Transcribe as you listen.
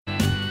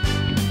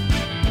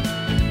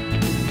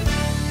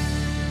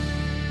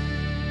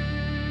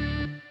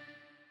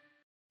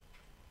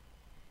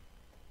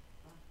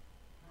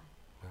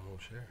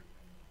Sure.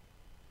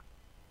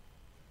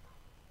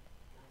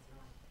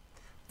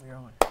 We're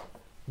on.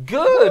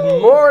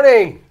 Good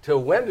morning to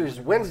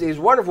Wednesday's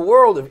wonderful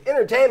world of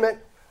entertainment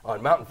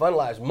on Mountain Fun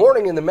Live's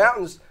Morning in the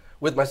Mountains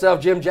with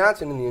myself, Jim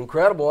Johnson, and the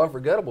incredible,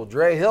 unforgettable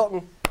Dre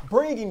Hilton.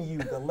 Bringing you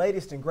the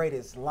latest and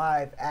greatest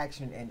live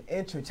action and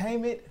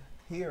entertainment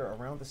here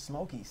around the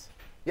Smokies.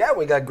 Yeah,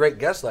 we got great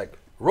guests like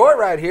Roy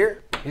right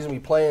here. He's going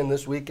to be playing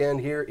this weekend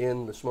here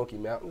in the Smoky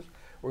Mountains.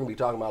 We're going to be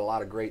talking about a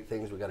lot of great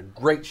things. We got a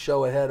great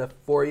show ahead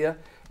for you.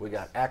 We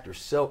got actor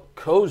Silk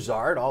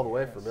Cozart all the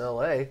way from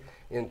L.A.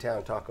 in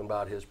town talking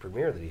about his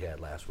premiere that he had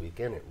last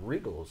weekend at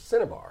Regal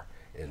Cinnabar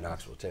in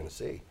Knoxville,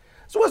 Tennessee.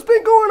 So what's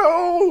been going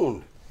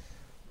on?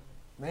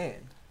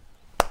 Man.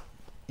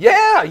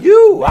 Yeah,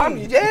 you. I'm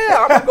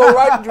gonna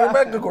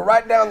go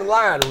right down the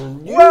line.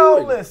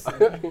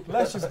 Listen.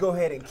 Let's just go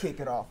ahead and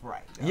kick it off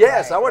right.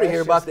 Yes, right? I want to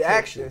hear about the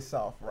action. This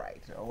off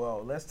right.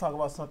 Well, let's talk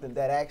about something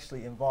that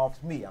actually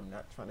involves me. I'm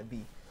not trying to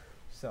be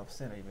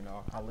self-centered, even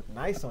though I look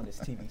nice on this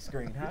TV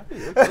screen, huh?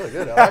 You look really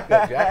good. I like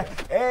that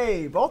jacket.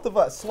 Hey, both of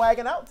us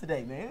swagging out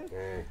today, man.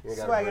 Hey, you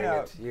gotta Swagging bring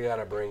out. it. You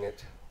gotta bring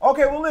it.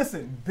 Okay, well,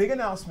 listen. Big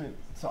announcement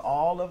to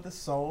all of the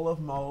Soul of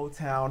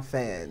Motown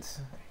fans.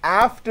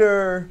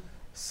 After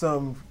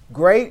some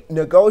great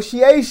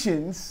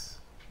negotiations,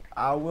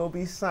 I will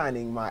be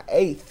signing my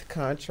 8th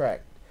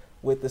contract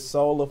with the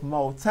Soul of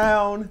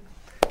Motown.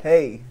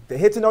 Hey, the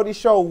Hits and Oldies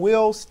show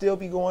will still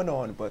be going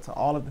on, but to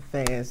all of the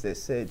fans that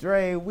said,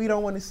 Dre, we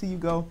don't want to see you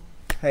go,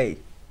 hey,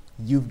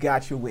 you've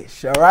got your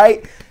wish, all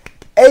right?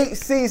 8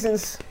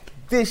 seasons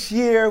this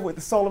year with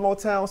the Soul of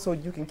Motown, so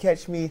you can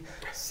catch me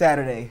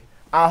Saturday.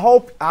 I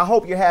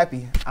hope you're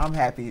happy. I'm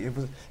happy.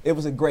 It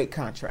was a great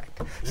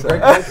contract. So.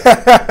 Great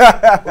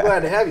contract. We're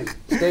glad to have you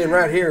staying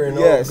right here in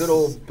good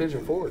old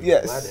Pigeon Forge.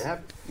 Yes. Glad to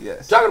have you.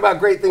 Yes. Talking about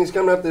great things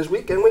coming up this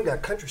weekend, we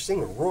got country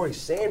singer Roy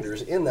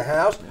Sanders in the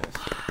house.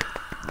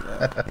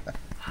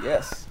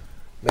 Yes.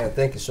 Man,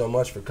 thank you so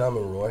much for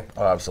coming, Roy.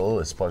 Oh,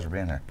 absolutely. It's a pleasure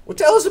being here. Well,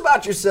 tell us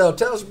about yourself.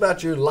 Tell us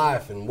about your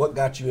life and what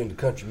got you into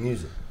country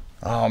music.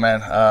 Oh,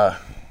 man.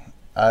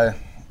 I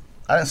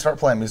didn't start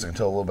playing music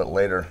until a little bit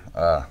later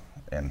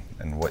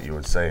in what you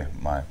would say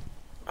my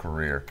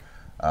career.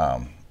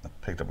 I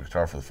picked up a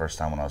guitar for the first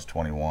time when I was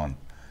 21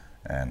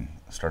 and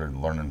started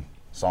learning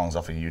songs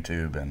off of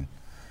YouTube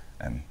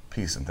and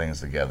piecing things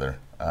together.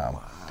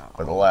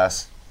 But the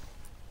last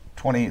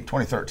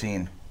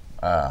 2013,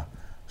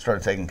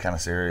 started taking kind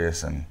of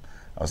serious, and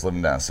I was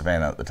living down in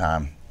Savannah at the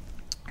time.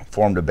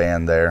 Formed a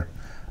band there,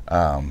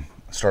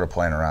 started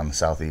playing around the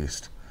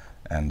Southeast,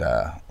 and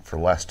for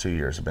the last 2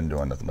 years I've been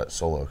doing nothing but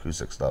solo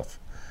acoustic stuff.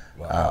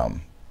 Wow.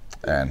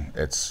 And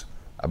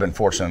I've been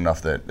fortunate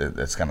enough that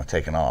it's kind of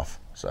taken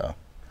off, so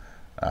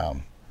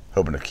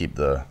hoping to keep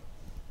the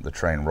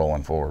train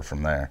rolling forward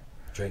from there.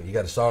 You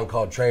got a song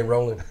called Train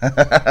Rolling?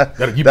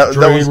 Gotta keep the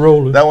train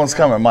rolling. That one's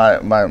coming.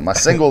 My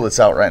single that's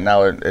out right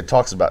now, it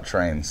talks about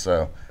trains,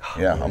 so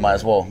yeah, I might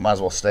as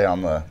well stay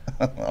on the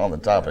on the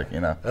topic,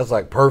 you know. That's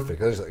like perfect.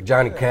 That's like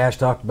Johnny Cash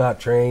talked about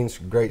trains,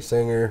 great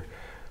singer.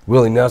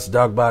 Willie Nelson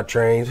talked about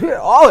trains.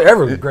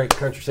 Every great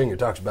country singer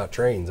talks about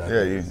trains.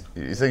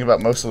 You think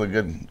about most of the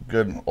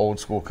good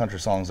old school country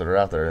songs that are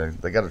out there.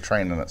 They got a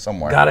train in it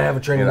somewhere. Got to have a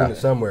train in it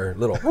somewhere.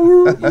 Little.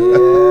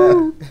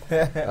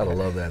 Yeah. I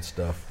love that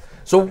stuff.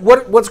 So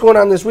what's going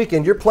on this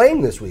weekend? You're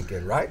playing this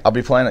weekend, right? I'll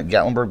be playing at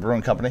Gatlinburg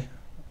Brewing Company.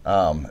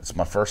 It's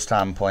my first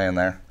time playing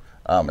there.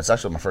 It's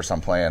actually my first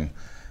time playing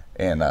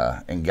in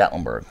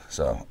Gatlinburg,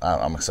 so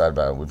I'm excited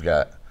about it. We've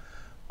got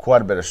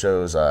quite a bit of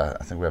shows. I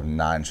think we have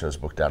 9 shows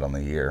booked out on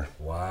the year.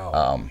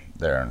 Wow.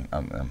 There, and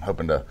I'm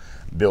hoping to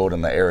build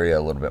in the area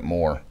a little bit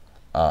more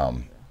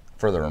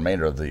for the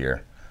remainder of the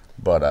year.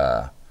 But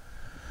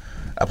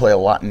I play a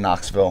lot in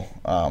Knoxville,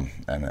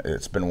 and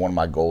it's been one of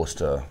my goals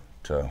to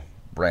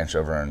branch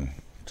over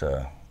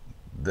to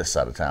this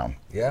side of town.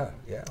 Yeah.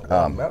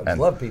 Mountains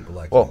and love people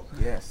like well,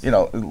 you. Yes. You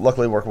know,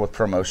 luckily working with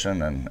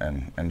promotion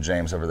and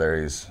James over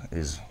there,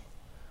 he's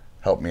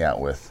helped me out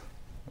with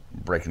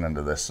breaking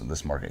into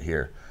this market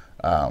here.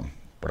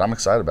 But I'm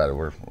excited about it.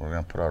 We're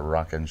gonna put our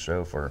rockin'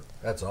 show for.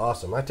 That's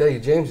awesome. I tell you,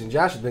 James and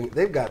Josh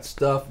they've got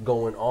stuff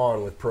going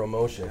on with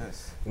promotion.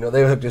 Yes. You know,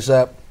 they've hooked us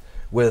up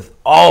with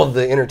all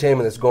the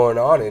entertainment that's going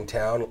on in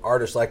town.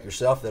 Artists like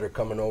yourself that are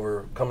coming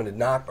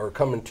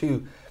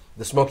to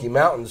the Smoky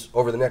Mountains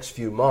over the next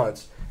few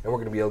months, and we're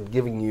going to be able to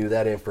giving you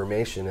that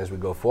information as we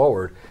go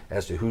forward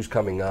as to who's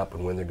coming up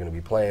and when they're going to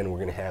be playing. We're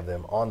going to have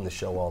them on the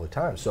show all the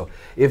time. So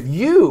if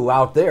you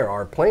out there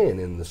are playing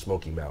in the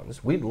Smoky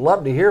Mountains, we'd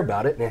love to hear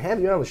about it and have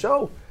you on the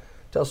show.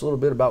 Tell us a little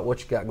bit about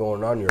what you got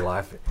going on in your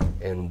life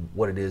and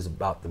what it is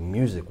about the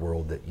music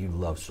world that you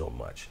love so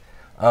much.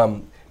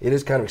 It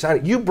is kind of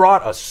exciting. You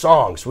brought a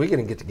song, so we're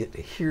going to get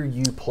to hear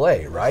you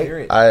play, right? Hear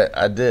it.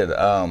 I did.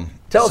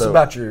 Tell us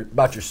about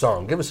your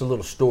song. Give us a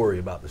little story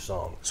about the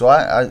song. So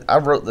I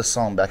wrote this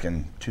song back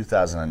in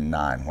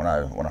 2009 when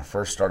I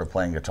first started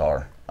playing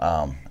guitar.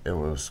 It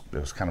was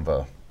kind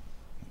of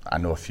I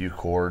knew a few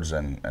chords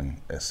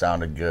and it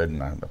sounded good,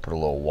 and I put a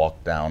little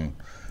walk down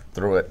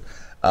through it.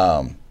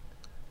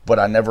 but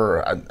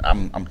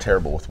I'm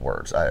terrible with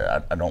words.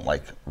 I don't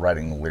like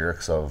writing the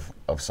lyrics of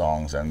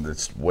songs, and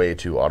it's way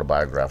too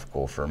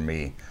autobiographical for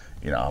me.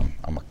 You know,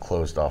 I'm a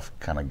closed off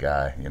kind of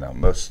guy. You know,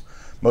 most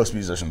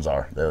musicians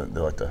are. They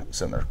like to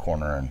sit in their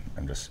corner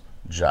and just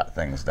jot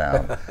things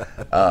down.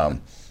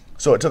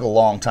 So it took a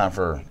long time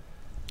for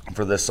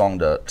this song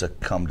to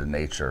come to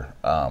nature.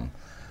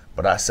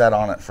 But I sat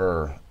on it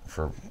for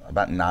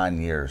about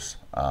 9 years,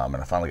 and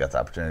I finally got the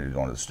opportunity to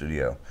go into the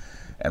studio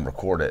and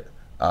record it.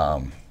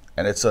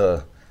 And it's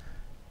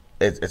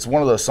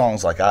one of those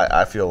songs, like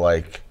I feel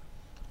like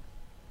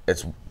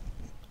it's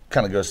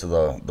kind of goes to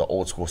the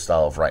old school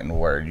style of writing,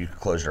 where you can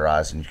close your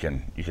eyes and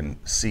you can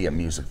see a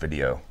music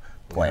video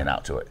playing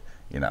out to it,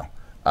 you know.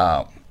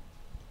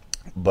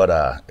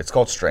 But it's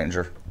called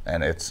Stranger,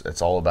 and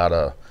it's all about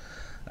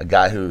a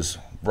guy who's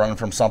running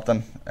from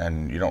something,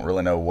 and you don't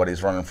really know what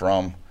he's running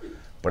from,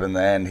 but in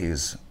the end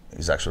he's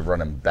actually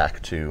running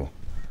back to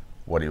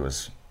what he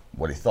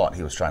thought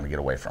he was trying to get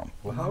away from.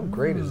 Well, how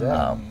great is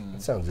that?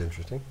 That sounds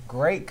interesting.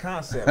 Great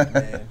concept,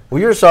 man. Well,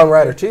 you're a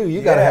songwriter too.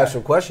 You got to have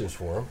some questions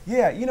for him.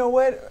 Yeah, you know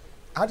what?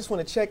 I just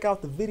want to check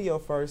out the video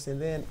first,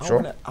 and then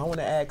Sure. I want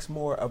to ask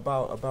more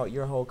about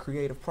your whole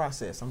creative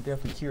process. I'm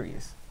definitely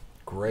curious.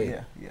 Great.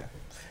 Yeah.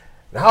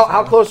 Now,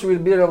 how close are we to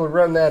being able to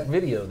run that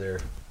video there?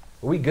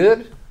 Are we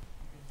good?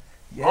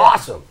 Yeah.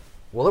 Awesome.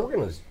 Well, then we're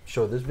going to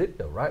show this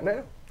video right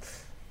now.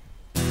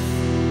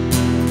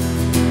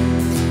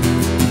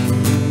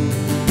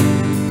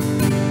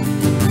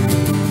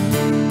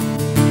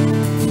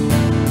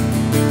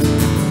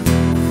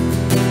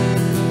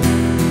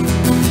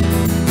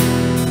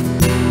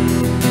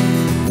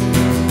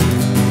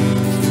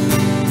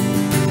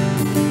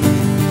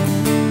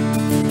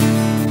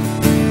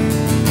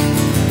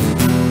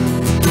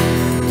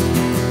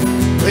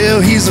 Well,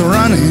 he's a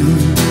running,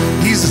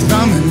 he's a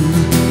thumbing,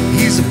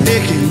 he's a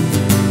picking,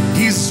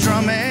 he's a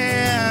strumming,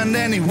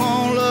 and he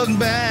won't look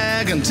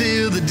back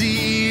until the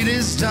deed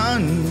is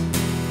done.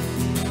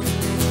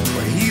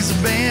 Well, he's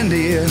a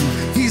bandit,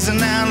 he's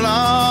an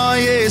outlaw,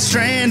 yeah, he's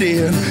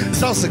stranded,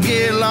 thoughts to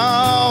get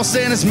lost,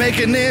 and it's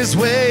making his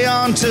way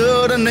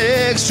onto the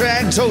next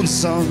track. Told the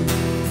son,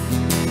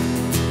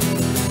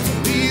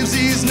 believes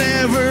he's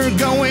never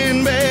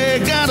going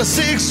back, got a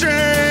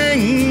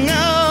 6-string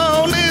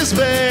on his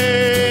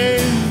back.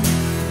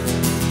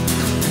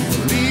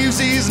 Believes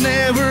he's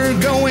never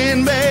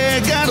going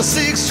back, got a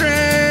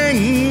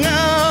 6-string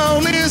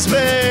on his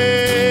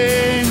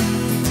back.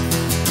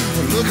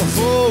 Looking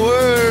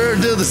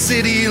forward to the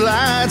city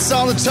lights,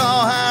 all the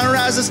tall high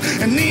rises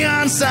and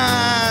neon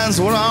signs.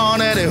 What all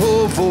that he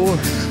hoped for,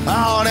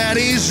 all that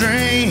he's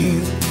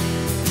dreamed.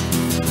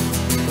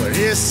 But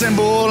his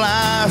simple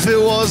life, it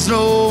was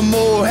no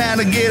more. Had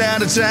to get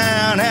out of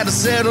town, had to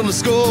settle the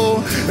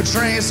score. The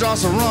train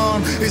starts to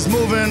run, he's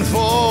moving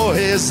for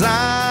his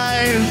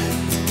life.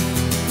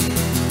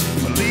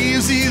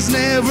 Believes he's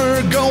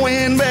never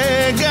going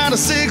back, got a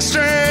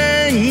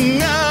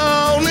 6-string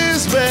on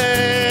his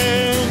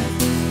back.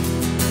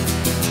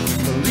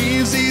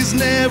 Believes he's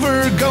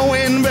never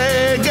going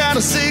back, got a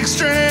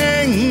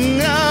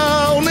 6-string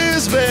on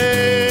his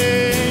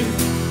back.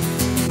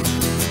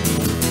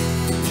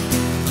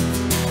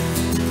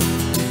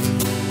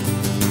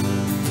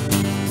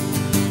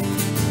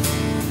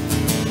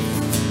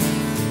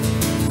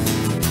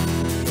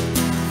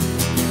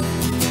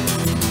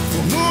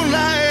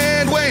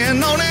 Moonlight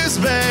weighing on his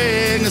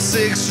back, a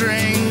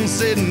 6-string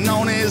sitting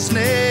on his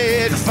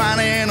neck,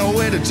 finding a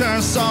way to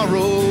turn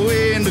sorrow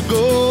into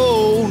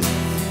gold.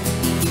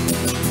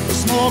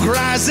 Smoke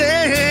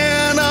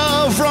rising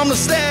up from the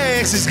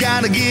stacks, he's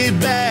gotta get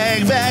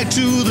back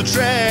to the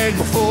track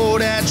before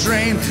that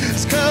train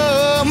has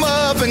come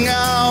up and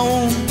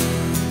gone.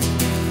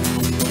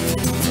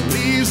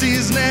 Believes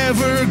he's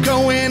never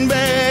going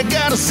back,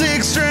 got a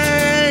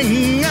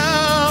 6-string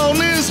on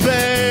his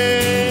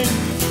back.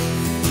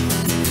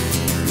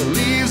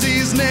 Believes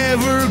he's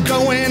never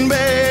going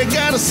back,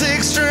 got a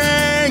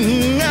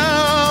 6-string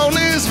on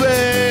his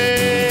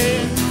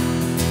back.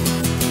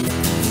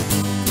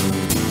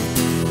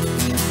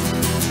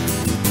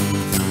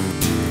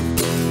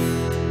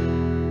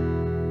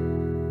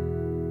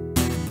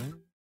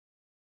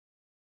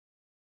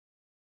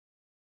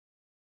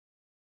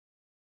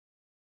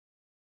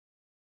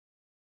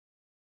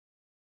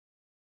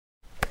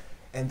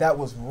 And that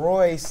was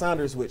Roy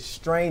Saunders with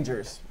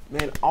Strangers.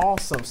 Man,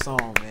 awesome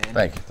song, man.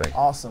 Thank you.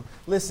 Awesome.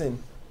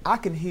 Listen, I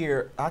can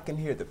hear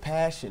the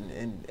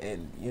passion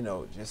and you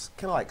know, just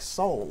kind of like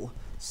soul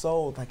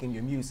like in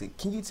your music.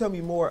 Can you tell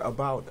me more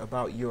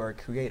about your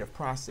creative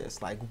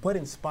process? Like, what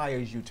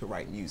inspires you to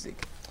write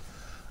music?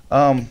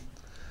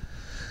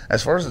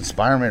 As far as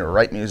inspiring me to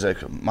write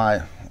music,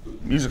 my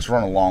music's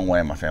run a long way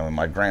in my family.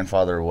 My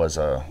grandfather was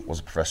a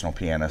professional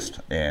pianist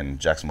in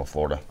Jacksonville,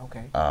 Florida.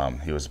 Okay.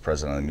 He was the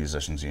president of the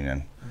Musicians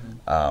Union.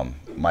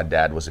 My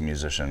dad was a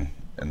musician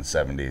in the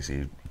 70s.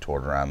 He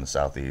toured around the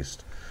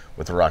Southeast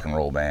with a rock and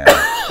roll band.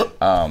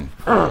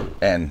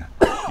 And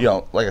you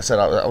know, like I said,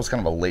 I was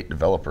kind of a late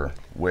developer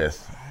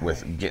with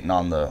getting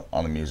on the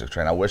music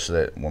train. I wish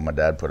that when my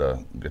dad put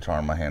a guitar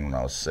in my hand when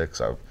I was 6,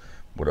 I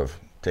would have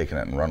taken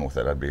it and run with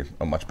it. I'd be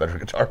a much better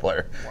guitar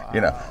player,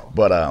 you know.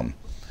 But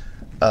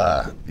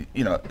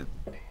you know,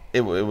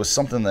 it was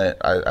something that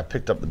I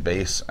picked up the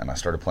bass and I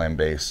started playing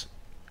bass,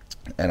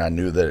 and I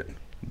knew that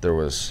there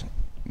was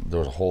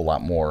a whole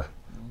lot more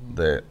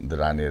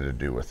that I needed to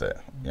do with it,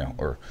 you know,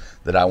 or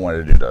that I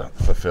wanted to do to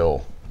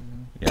fulfill,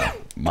 you know,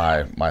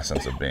 my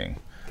sense of being.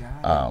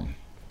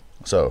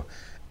 So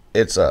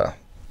it's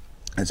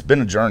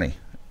been a journey,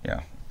 you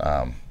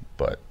know,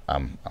 but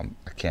I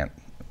can't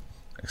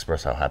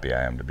express how happy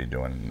I am to be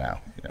doing it now.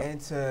 You know?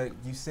 And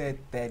you said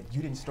that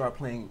you didn't start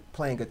playing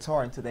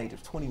guitar until the age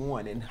of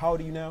 21. And how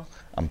old are you now?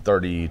 I'm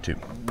 32.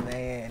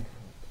 Man,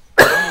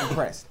 I'm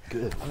impressed.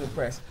 Good. I'm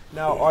impressed.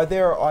 Now, are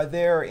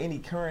there any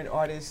current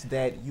artists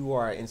that you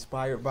are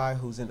inspired by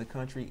who's in the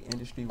country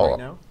industry right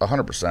now?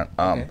 100%.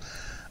 Okay.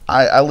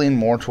 I lean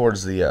more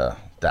towards the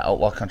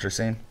outlaw country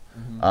scene.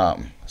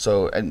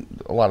 So,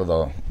 and a lot of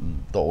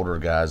the older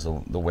guys, the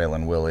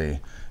Waylon Willie,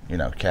 you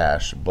know,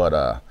 Cash,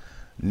 but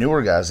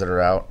newer guys that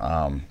are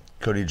out,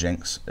 Cody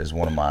Jinks is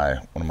one of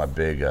my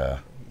big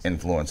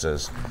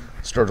influences.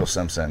 Sturgill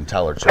Simpson,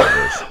 Tyler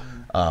Childers.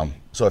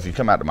 So if you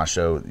come out to my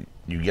show,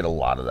 you get a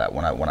lot of that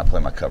when I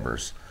play my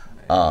covers.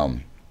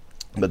 But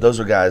those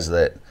are guys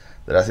that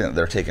I think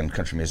they're taking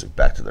country music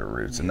back to their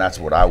roots, and that's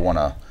what I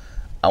wanna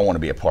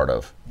be a part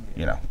of.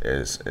 You know,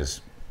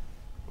 is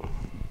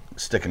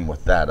sticking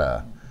with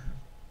that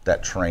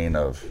train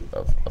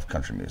of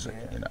country music.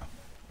 You know,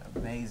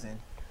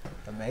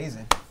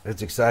 Amazing.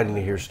 It's exciting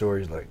to hear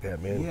stories like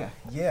that, man.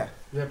 Yeah.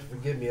 You have to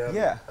forgive me. I've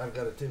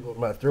got a tickle in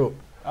my throat.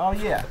 Oh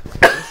yeah,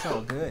 it's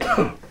so good.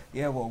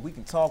 Yeah, well, we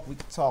can talk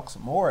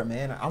some more,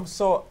 man. I'm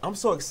so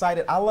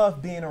excited. I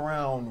love being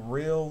around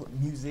real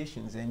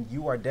musicians, and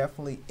you are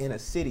definitely in a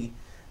city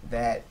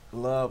that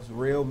loves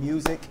real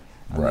music.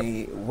 Right. I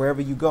mean,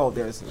 wherever you go,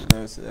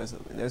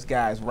 there's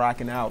guys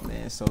rocking out,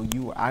 man. So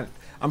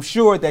I'm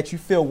sure that you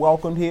feel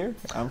welcomed here.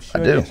 I'm sure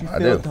that you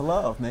feel the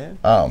love, man.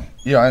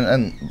 Yeah,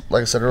 and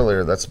like I said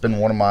earlier, that's been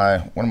one of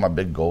my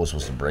big goals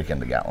was to break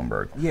into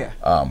Gatlinburg. Yeah.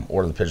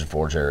 Or the Pigeon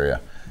Forge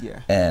area. Yeah.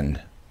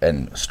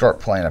 And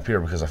start playing up here,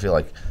 because I feel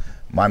like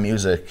my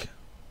music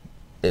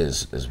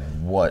is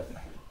what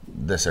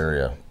this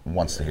area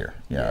wants to hear.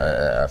 You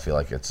know, I feel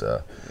like it's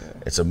a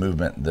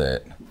movement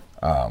that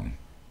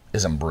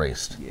is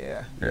embraced.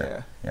 Yeah.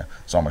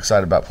 So I'm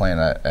excited about playing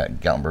at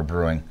Gatlinburg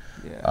Brewing.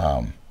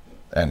 Yeah.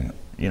 And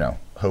you know,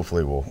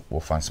 hopefully we'll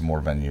find some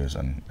more venues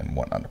and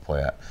whatnot to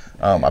play at.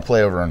 I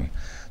play over in,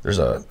 there's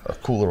a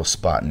cool little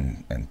spot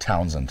in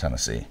Townsend,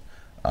 Tennessee,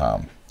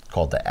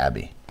 called the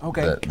Abbey.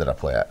 Okay. That I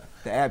play at.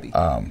 The Abbey.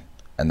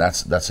 And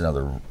that's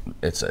another.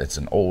 It's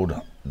an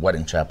old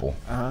wedding chapel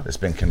that's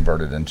been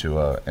converted into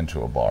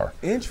a bar.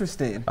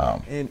 Interesting.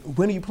 And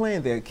when are you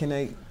playing there? Can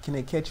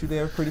they catch you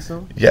there pretty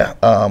soon? Yeah.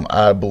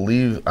 I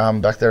believe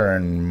I'm back there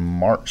in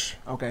March.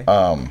 Okay.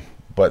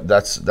 But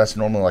that's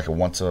normally like a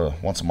once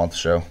a month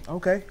show.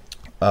 Okay.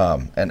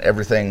 And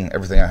everything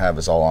I have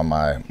is all on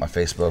my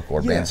Facebook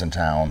or Bands in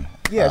Town.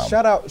 Yeah,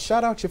 shout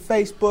out your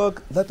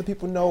Facebook. Let the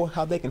people know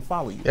how they can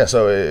follow you. Yeah,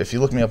 so if you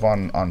look me up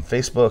on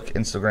Facebook,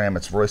 Instagram,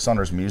 it's Roy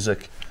Saunders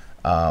Music.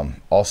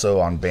 Also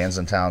on Bands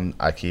in Town,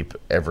 I keep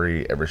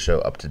every show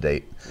up to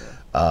date.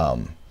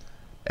 And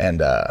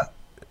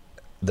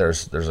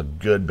there's a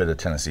good bit of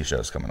Tennessee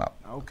shows coming up.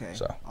 Okay.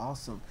 So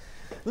awesome.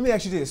 Let me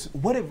ask you this: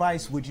 what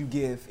advice would you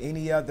give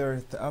any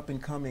other up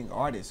and coming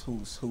artist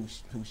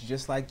who's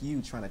just like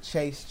you, trying to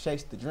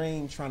chase the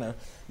dream, trying to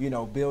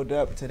build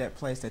up to that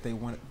place that they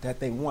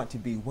want to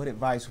be? What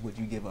advice would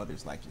you give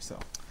others like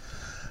yourself?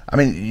 I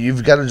mean,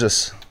 you've got to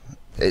just,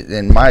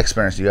 in my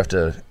experience, you have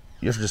to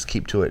just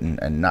keep to it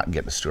and not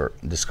get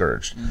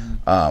discouraged.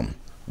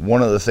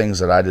 One of the things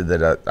that I did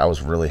that I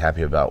was really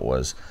happy about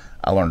was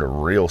I learned a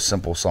real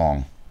simple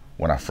song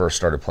when I first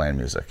started playing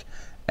music.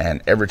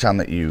 And every time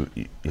that you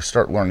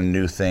start learning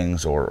new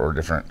things or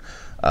different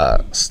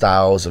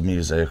styles of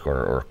music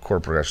or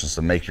chord progressions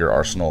to make your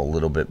arsenal a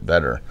little bit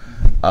better,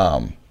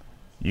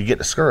 you get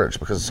discouraged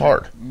because it's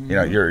hard. You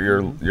know,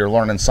 you're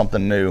learning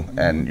something new,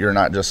 and you're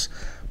not just.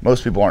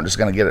 Most people aren't just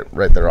going to get it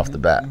right there off the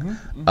bat.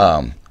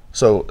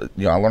 So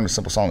I learned a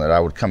simple song that I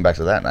would come back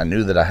to that, and I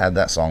knew that I had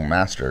that song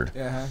mastered,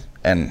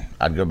 and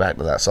I'd go back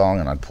to that song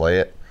and I'd play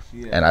it,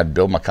 and I'd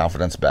build my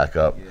confidence back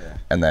up,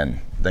 and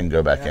then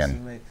go back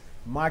in.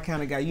 My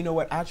kind of guy. You know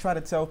what? I try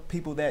to tell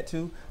people that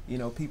too.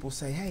 People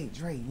say, "Hey,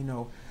 Dre,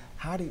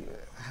 how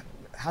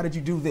did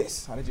you do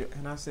this? How did you?"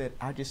 And I said,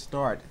 I just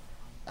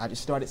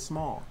started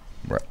small.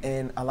 Right.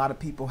 And a lot of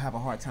people have a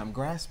hard time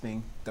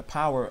grasping the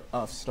power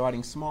of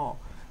starting small,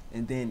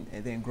 and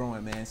then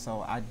growing, man.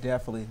 So I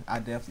definitely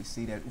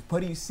see that.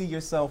 What do you see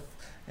yourself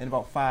in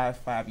about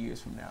 5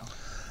 years from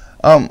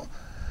now?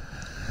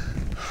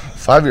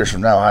 5 years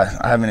from now, I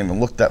haven't even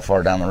looked that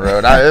far down the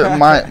road.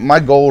 My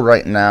goal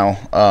right now.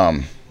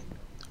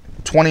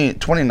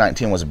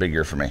 2019 was a big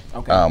year for me.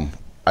 Okay.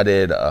 I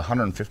did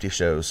 150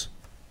 shows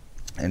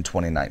in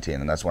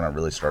 2019, and that's when I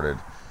really started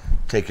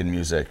taking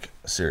music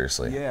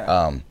seriously.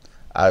 Yeah.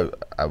 I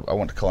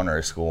went to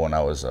culinary school, and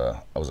I was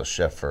a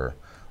chef for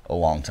a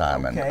long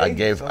time, and I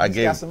gave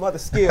got some other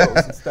skills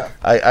and stuff.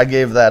 I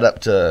gave that up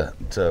to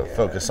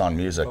focus on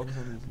music.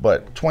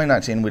 But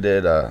 2019 we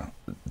did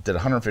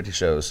 150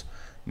 shows.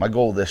 My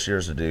goal this year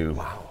is to do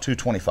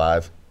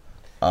 225,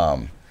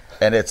 and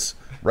it's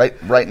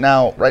right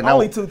now.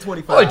 Only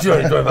 225. Only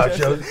 225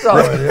 shows.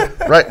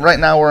 Right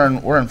now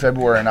we're in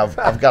February, and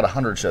I've got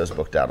 100 shows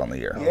booked out on the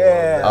year.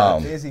 Yeah,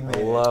 busy man.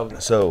 I love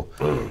it. So,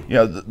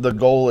 the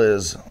goal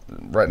is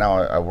right now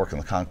I work in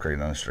the concrete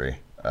industry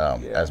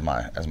as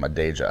my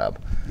day job.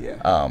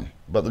 Yeah.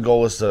 But the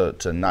goal is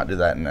to not do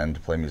that and then to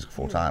play music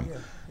full time.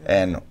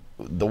 And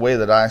the way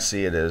that I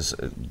see it is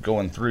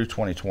going through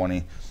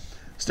 2020,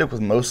 stick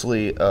with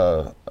mostly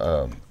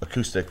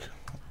acoustic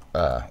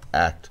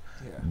act,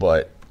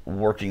 but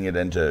working it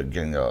into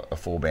getting a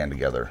full band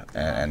together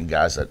and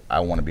guys that I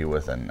want to be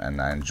with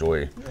and I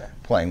enjoy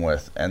playing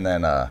with. And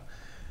then,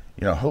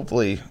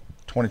 hopefully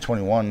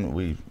 2021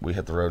 we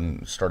hit the road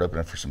and start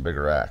opening for some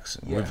bigger acts.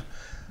 Yeah.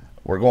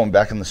 We're going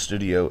back in the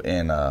studio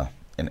in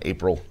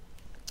April,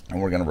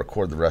 and we're going to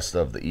record the rest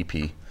of the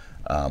EP.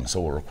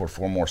 So we'll record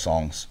 4 more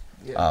songs.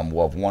 Yeah.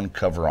 We'll have 1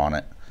 cover on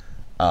it.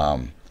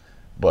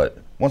 But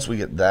once we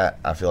get that,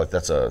 I feel like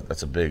that's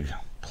a big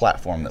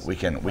platform that we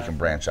can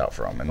branch out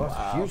from. And That's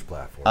a huge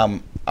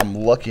platform. I'm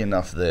lucky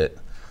enough that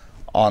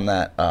on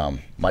that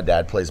my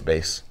dad plays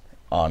bass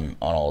on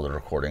all the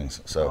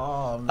recordings. So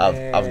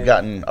I've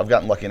gotten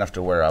lucky enough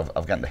to where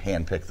I've gotten to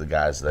handpick the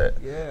guys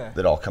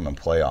that all come and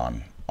play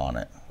on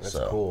it. That's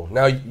cool.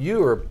 Now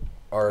you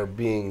are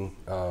being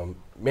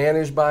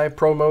managed by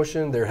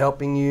Promotion. They're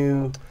helping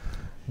you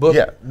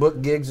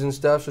book gigs and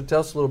stuff. So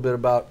tell us a little bit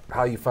about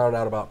how you found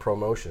out about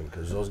Promotion,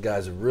 because those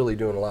guys are really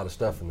doing a lot of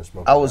stuff in the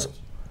Smoky Mountains.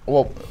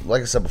 Well,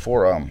 like I said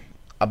before,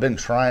 I've been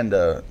trying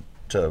to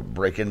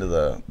break into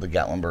the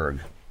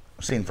Gatlinburg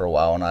scene for a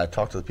while, and I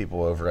talked to the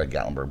people over at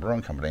Gatlinburg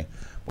Brewing Company,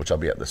 which I'll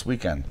be at this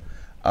weekend,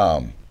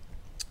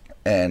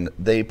 and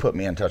they put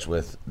me in touch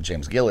with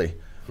James Gilley,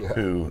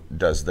 who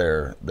does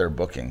their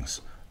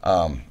bookings,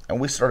 and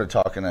we started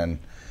talking, and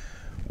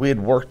we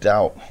worked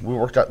out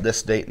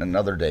this date and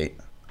another date,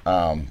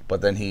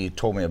 but then he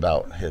told me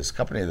about his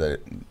company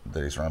that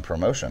he's running,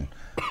 Promotion,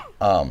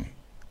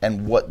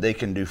 and what they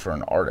can do for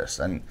an artist.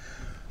 And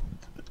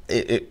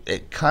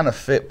it kind of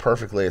fit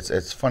perfectly.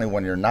 It's funny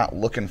when you're not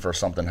looking for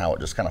something, how it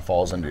just kind of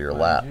falls into your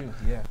lap.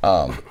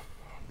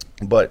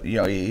 But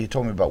he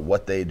told me about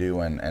what they do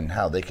and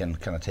how they can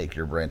kind of take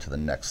your brand to the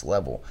next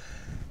level.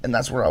 And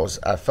that's where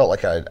I felt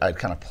like I'd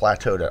kind of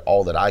plateaued at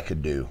all that I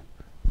could do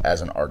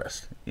as an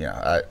artist.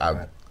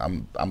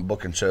 I'm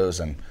booking shows,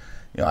 and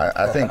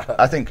I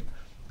think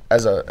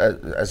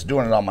as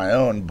doing it on my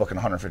own, booking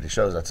 150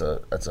 shows, that's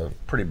a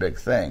pretty big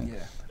thing.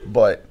 Yeah.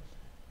 But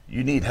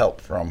you need help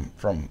from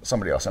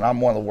somebody else, and I'm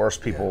one of the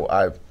worst people.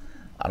 I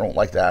don't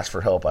like to ask for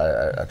help.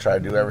 I try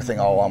to do everything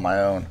all on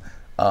my own.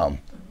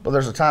 But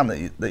there's a time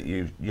that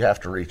you have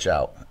to reach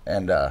out,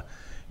 and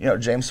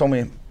James told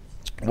me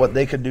what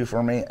they could do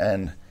for me.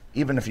 And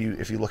even if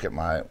you look at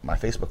my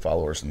Facebook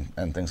followers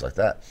and things like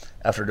that,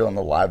 after doing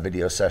the live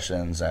video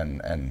sessions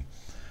and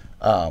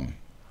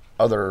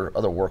other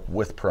work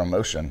with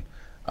Promotion,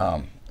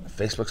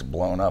 Facebook's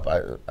blown up.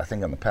 I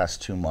think in the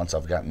past 2 months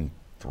I've gotten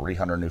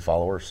 300 new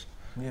followers.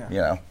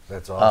 Yeah.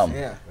 That's awesome.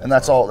 And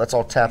that's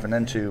all tapping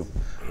into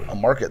a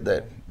market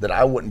that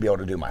I wouldn't be able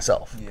to do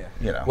myself.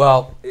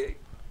 Well,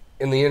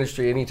 in the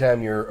industry,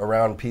 anytime you're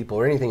around people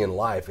or anything in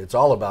life, it's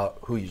all about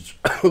who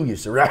you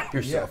surround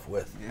yourself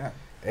with. Yeah.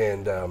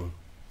 And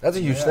that's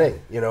a huge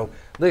thing.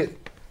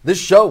 This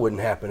show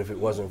wouldn't happen if it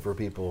wasn't for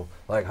people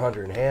like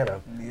Hunter and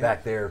Hannah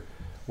back there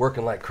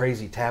working like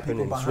crazy, tapping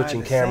People and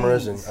switching behind the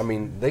cameras, scenes. and I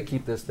mean they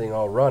keep this thing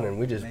all running.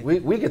 We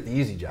get the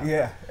easy job.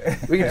 Yeah.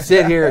 We can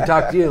sit here and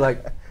talk to you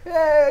like, hey,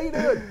 how you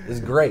doing? It's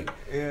great.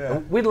 Yeah.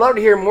 We'd love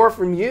to hear more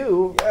from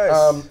you.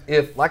 Yes.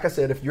 If, like I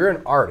said, if you're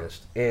an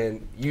artist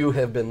and you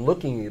have been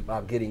looking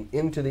about getting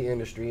into the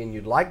industry and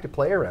you'd like to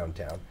play around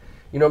town,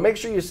 make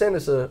sure you send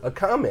us a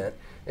comment,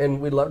 and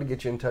we'd love to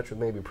get you in touch with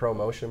maybe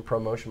Promotion.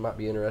 Promotion might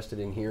be interested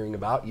in hearing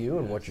about you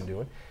and what you're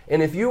doing.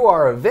 And if you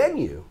are a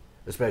venue,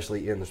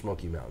 especially in the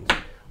Smoky Mountains,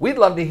 we'd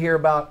love to hear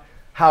about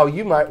how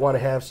you might want to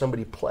have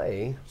somebody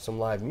play some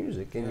live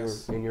music in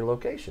your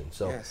location.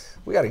 So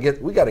we got to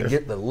get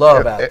the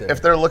love out there.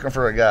 If they're looking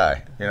for a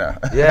guy, Yeah.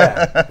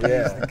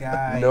 He's the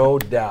guy. No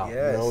doubt.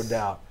 Yes. No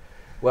doubt.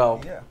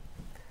 Well,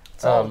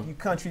 to all of you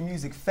country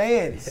music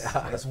fans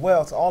as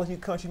well. To all of you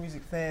country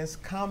music fans,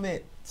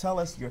 comment, tell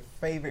us your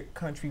favorite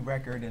country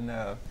record, and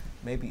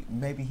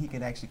maybe he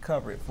can actually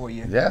cover it for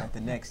you at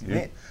the next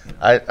event.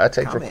 I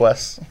take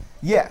requests.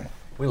 Yeah.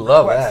 we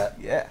love that.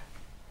 Yeah.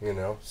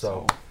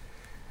 So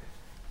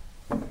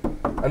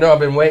I know I've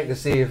been waiting to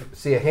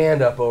see a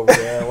hand up over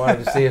there. I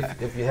wanted to see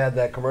if you had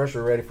that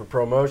commercial ready for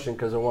Promotion,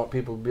 because I want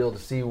people to be able to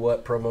see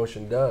what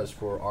Promotion does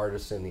for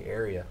artists in the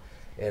area,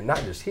 and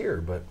not just here,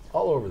 but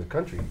all over the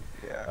country.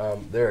 Yeah.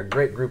 They're a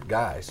great group of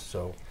guys,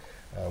 so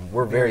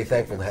we're very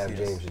thankful to have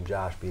James and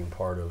Josh being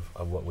part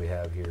of what we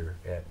have here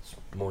at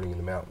Morning in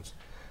the Mountains.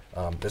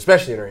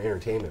 especially in our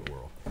entertainment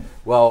world.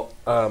 Well,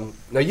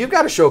 now you've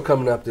got a show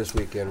coming up this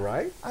weekend,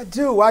 right? I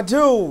do.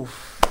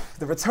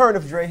 The return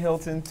of Dre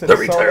Hilton to The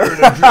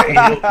return of Dre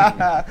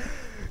Hilton.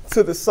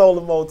 to the Soul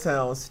of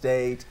Motown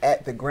stage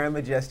at the Grand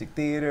Majestic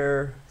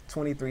Theater,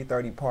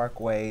 2330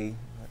 Parkway.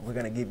 We're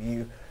going to give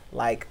you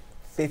like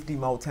 50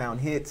 Motown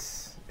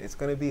hits. It's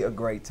going to be a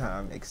great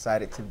time.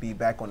 Excited to be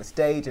back on the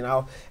stage. And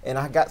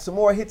I got some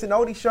more Hits and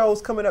Oldies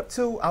shows coming up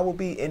too. I will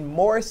be in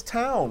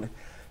Morristown,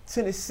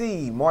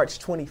 Tennessee, March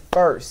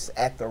 21st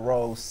at the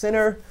Rose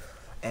Center.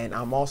 And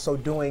I'm also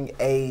doing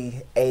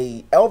a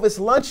Elvis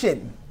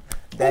luncheon.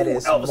 That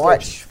is Elvis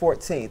March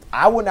 14th.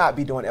 I will not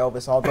be doing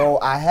Elvis, although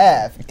I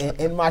have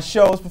in my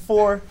shows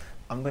before.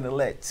 I'm bringing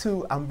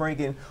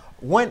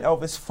one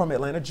Elvis from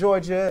Atlanta,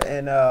 Georgia,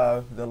 and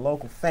the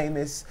local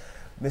famous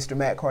Mr.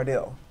 Matt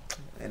Cardell.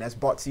 And that's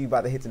brought to you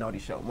by the Hits and Oldies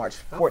Show, March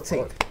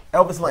 14th.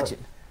 Elvis luncheon.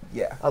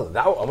 Yeah. I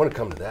want to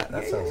come to that.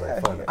 That sounds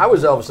like fun. Yeah. I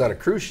was Elvis on a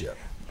cruise ship.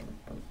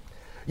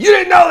 You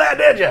didn't know that,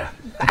 did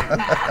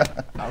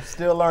you? I'm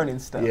still learning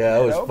stuff. Yeah,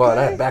 it was man. fun.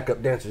 I Okay. had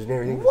backup dancers and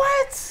everything.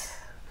 What?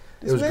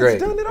 It was man's great.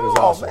 done it It was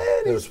all, awesome.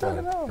 man. It was He's done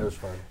fun. it all. It was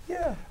fun.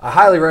 Yeah. I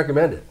highly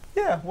recommend it.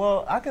 Yeah.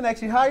 Well, I can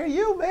actually hire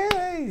you, man.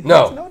 Hey,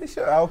 No. Hits and Oldies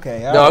show. Okay.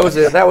 No,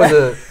 that was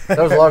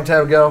a long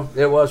time ago.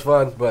 It was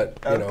fun, but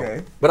you know.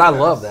 Okay. But I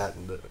love that.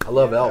 I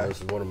love Yeah. Elvis.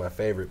 He's one of my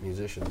favorite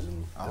musicians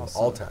in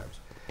all times.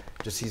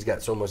 Just he's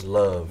got so much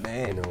love,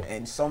 Man, you know.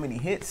 and so many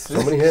hits.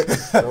 So many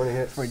hits. So many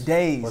hits. For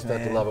days, What's not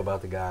to man. love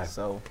about the guy?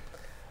 So,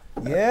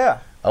 yeah.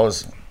 I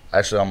was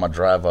actually on my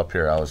drive up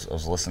here. I was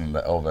listening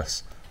to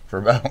Elvis for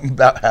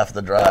about half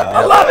the drive.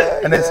 I love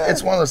it. And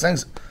it's one of those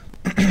things.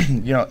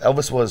 You know,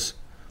 Elvis was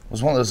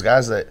one of those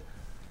guys that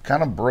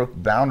kind of broke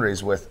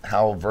boundaries with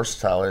how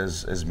versatile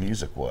his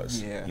music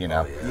was. Yeah. You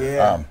know.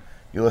 Yeah.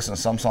 You listen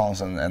to some songs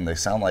and they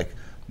sound like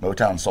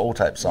Motown soul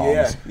type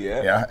songs.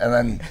 Yeah. And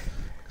then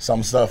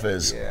some stuff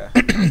is Yeah.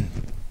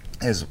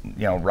 is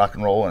rock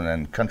and roll and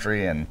then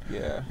country and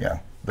Yeah.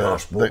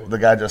 the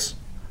guy just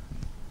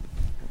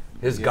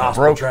His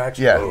gospel broke- tracks.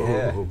 yeah.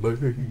 Oh,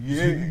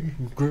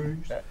 amazing grace.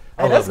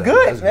 I Hey, love that's that.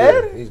 good, That's man.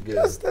 good. He's good.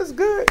 That's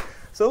good.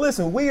 So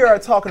listen, we are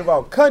talking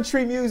about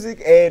country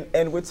music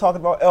and we're talking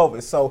about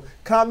Elvis. So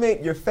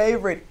comment your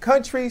favorite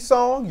country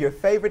song, your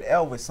favorite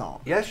Elvis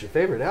song. Yes, your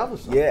favorite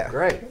Elvis song. Yeah.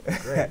 Great.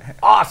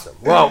 Awesome.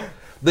 Well,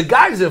 the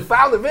guys that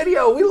found the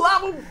video, we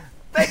love them.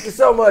 Thank you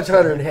so much,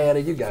 Hunter and Hannah.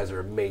 You guys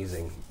are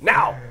amazing.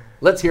 Now,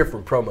 let's hear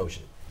from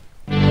ProMotion.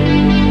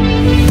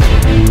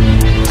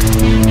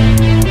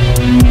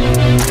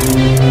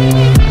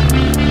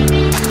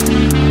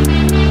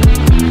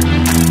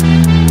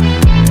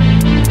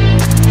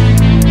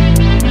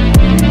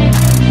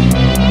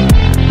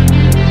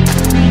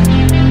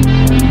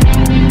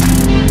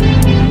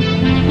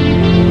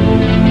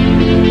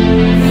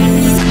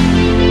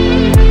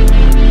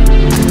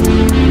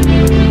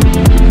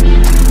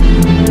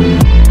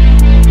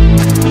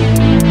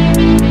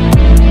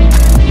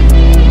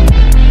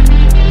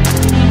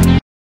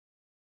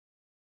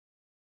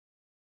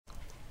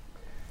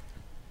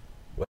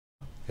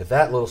 If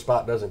that little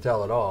spot doesn't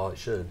tell it all, it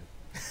should.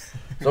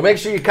 So make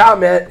sure you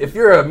comment. If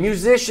you're a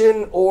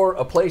musician or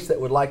a place that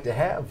would like to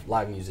have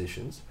live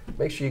musicians,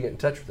 make sure you get in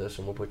touch with us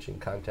and we'll put you in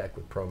contact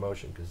with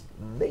ProMotion because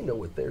they know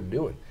what they're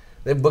doing.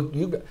 They've booked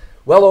you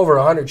well over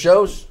 100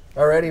 shows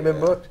already been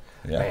booked.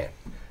 Yeah. Man,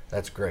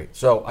 that's great.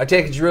 So I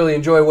take it you really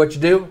enjoy what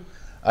you do?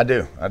 I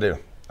do.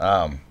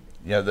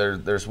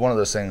 There's one of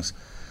those things.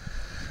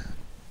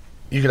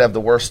 You could have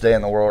the worst day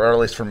in the world, or at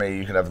least for me,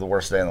 you could have the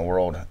worst day in the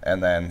world,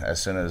 and then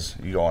as soon as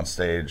you go on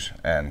stage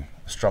and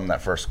strum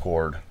that first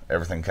chord,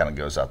 everything kind of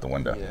goes out the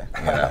window.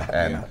 Yeah.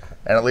 And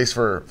at least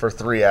for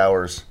 3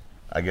 hours,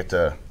 I get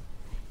to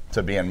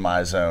be in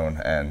my zone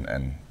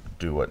and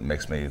do what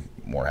makes me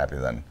more happy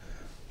than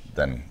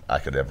I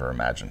could ever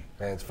imagine.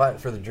 Man, it's fighting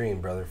for the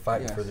dream, brother.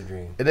 Fighting Yes. for the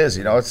dream. It is,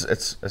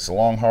 it's a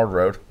long, hard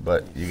road,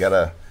 but you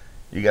gotta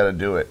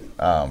do it.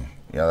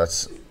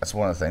 That's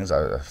one of the things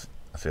I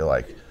feel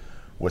like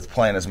with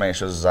playing as many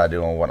shows as I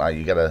do and whatnot.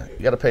 You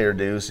gotta pay your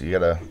dues. You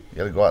gotta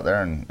go out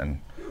there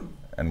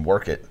and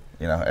work it.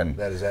 And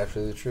That is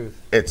absolutely the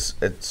truth.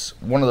 it's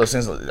one of those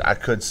things that I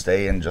could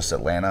stay in just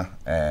Atlanta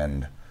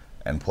and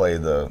play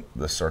the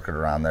circuit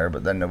around there,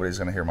 but then nobody's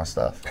gonna hear my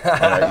stuff.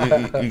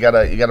 You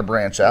gotta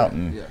branch out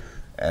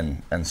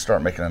and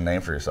start making a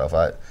name for yourself.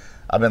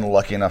 I've been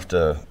lucky enough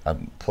to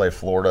play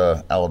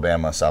Florida,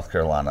 Alabama, South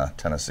Carolina,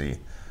 Tennessee,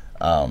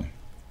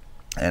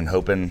 and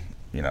hoping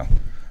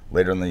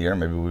later in the year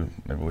maybe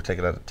we take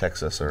it out of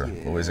Texas or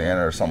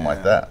Louisiana or something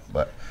like that.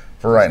 But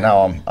for right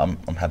now, I'm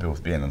happy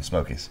with being in the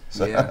Smokies.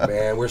 So. Yeah,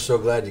 man, we're so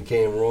glad you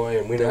came, Roy.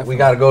 And we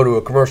got to go to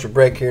a commercial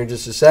break here in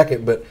just a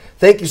second. But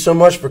thank you so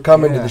much for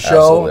coming to the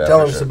show, Absolutely, I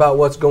telling us appreciate it. about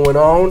what's going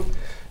on.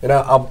 And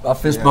I'll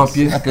fist bump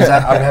you because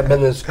I have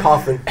been this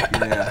coughing.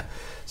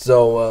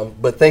 So,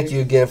 but thank you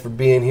again for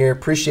being here.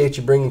 Appreciate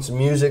you bringing some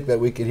music that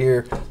we could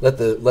hear. Let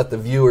the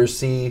viewers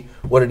see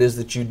what it is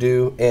that you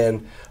do.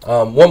 And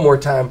one more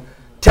time,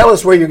 tell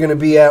us where you're going to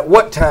be at.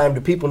 What time do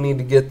people need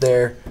to get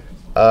there?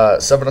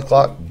 7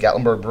 o'clock,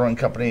 Gatlinburg Brewing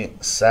Company,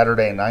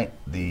 Saturday night,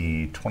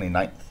 the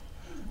 29th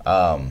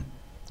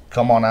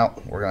Come on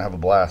out. We're going to have a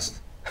blast.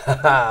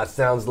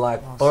 Sounds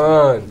like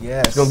fun.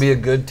 Yes. It's going to be a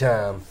good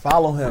time.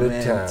 Follow him, Good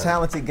man. time.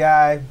 Talented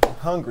guy,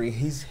 hungry.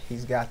 He's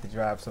got the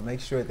drive, so make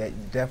sure that you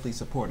definitely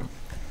support him.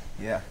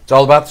 Yeah. It's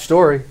all about the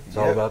story. It's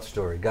all Yeah. about the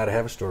story. Got to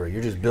have a story.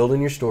 You're just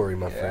building your story,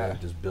 my friend.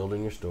 Just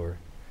building your story.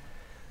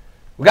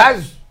 Well,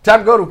 guys, time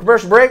to go to a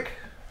commercial break.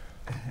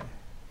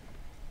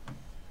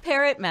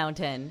 Parrot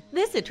Mountain.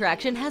 This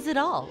attraction has it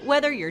all,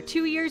 whether you're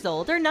 2 years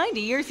old or 90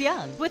 years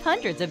young, with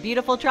hundreds of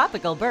beautiful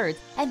tropical birds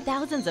and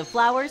thousands of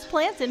flowers,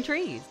 plants, and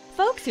trees.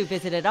 Folks who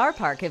visited our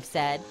park have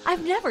said,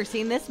 "I've never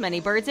seen this many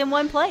birds in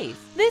one place.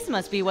 This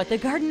must be what the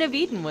Garden of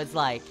Eden was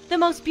like. The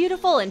most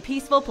beautiful and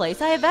peaceful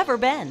place I have ever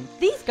been.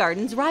 These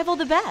gardens rival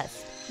the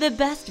best. The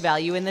best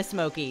value in the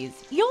Smokies.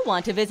 You'll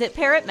want to visit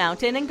Parrot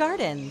Mountain and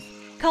Gardens.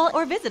 Call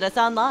or visit us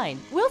online.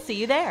 We'll see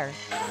you there."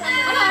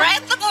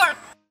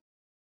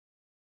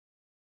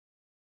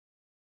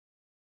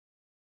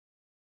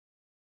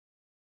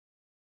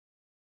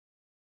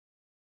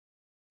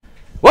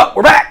 Well,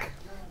 we're back.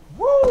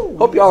 Woo!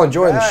 Hope y'all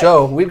enjoying the Right.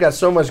 show. We've got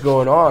so much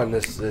going on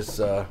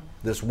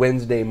this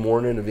Wednesday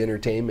morning of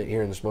entertainment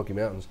here in the Smoky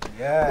Mountains.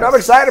 Yes. And I'm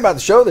excited about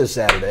the show this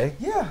Saturday.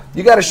 Yeah.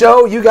 You got a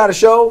show? You got a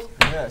show?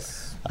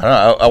 Yes. I don't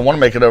know. I want to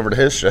make it over to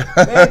his show.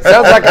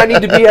 Sounds like I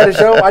need to be at a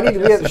show. I need to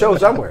be at the show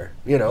somewhere.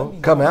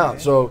 Come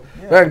out. So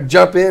I can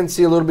jump in,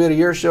 see a little bit of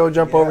your show,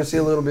 jump over and see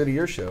a little bit of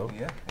your show.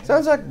 Yeah.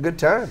 Sounds like a good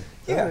time.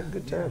 Sounds Yeah. like a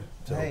good time.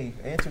 So. Hey,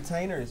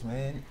 entertainers,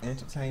 man.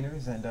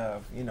 Entertainers. And,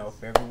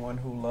 for everyone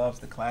who loves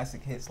the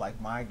classic hits like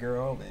My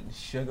Girl and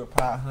Sugar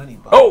Pie Honey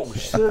Buns. Oh,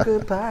 Sugar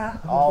Pie.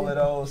 All of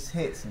those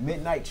hits.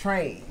 Midnight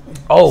Train.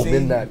 Oh, See?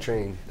 Midnight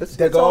Train.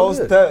 There goes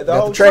the Got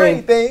whole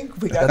train thing.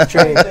 We got the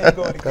train thing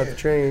going Got the again.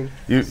 train.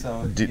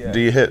 Do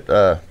you hit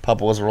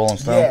Papa Was a Rolling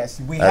Stone?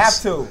 Yes, we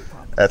have to.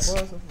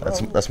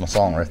 That's my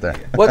song right there.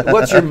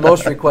 What's your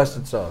most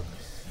requested song?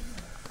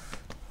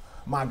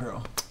 My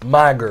Girl.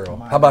 My Girl.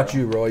 How about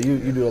you, Roy?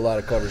 You do a lot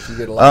of covers. You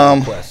get a lot of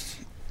requests.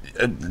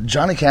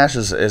 Johnny Cash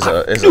is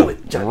a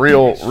Johnny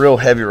real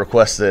heavy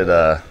requested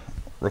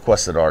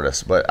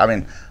artist. But I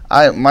mean,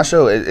 my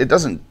show it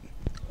doesn't.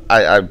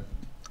 I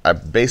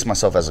base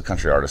myself as a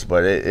country artist,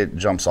 but it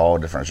jumps all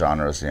different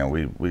genres.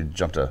 We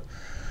jump to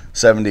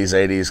 70s,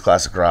 80s,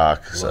 classic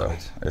rock. So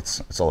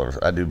it's all over.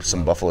 I do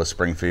some Buffalo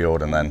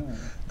Springfield, and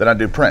then I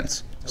do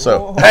Prince.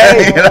 So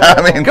Hey, you know what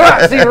I mean? come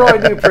on, see Roy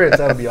do Prince.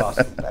 That'll be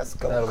awesome. Let's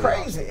go That'll be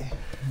crazy.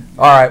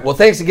 All right. Well,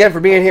 thanks again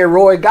for being here,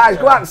 Roy. Guys,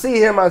 go out and see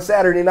him on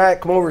Saturday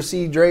night. Come over to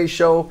see Dre's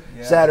show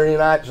Saturday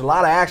night. There's a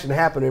lot of action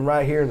happening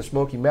right here in the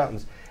Smoky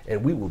Mountains,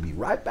 and we will be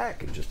right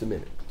back in just a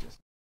minute.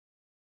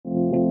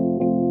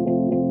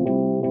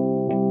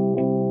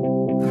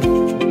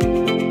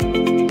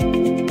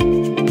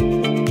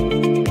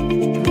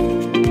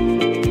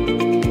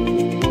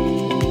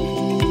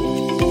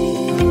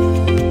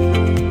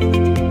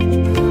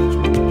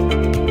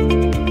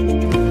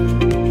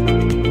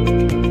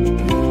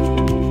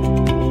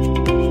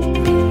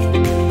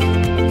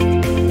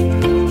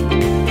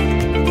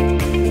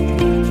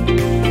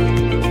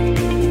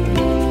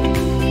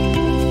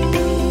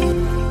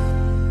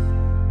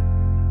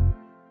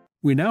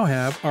 We now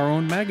have our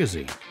own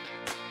magazine.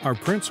 Our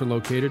prints are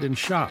located in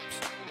shops,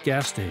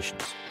 gas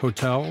stations,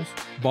 hotels,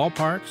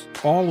 ballparks,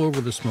 all over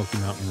the Smoky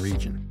Mountain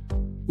region.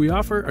 We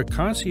offer a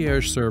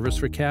concierge service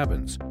for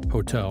cabins,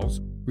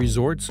 hotels,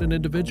 resorts, and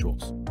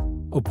individuals.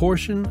 A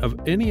portion of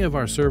any of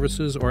our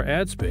services or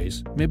ad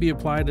space may be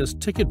applied as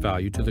ticket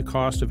value to the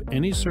cost of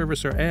any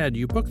service or ad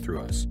you book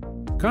through us.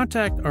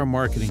 Contact our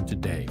marketing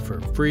today for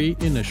a free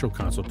initial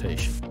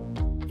consultation.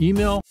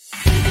 Email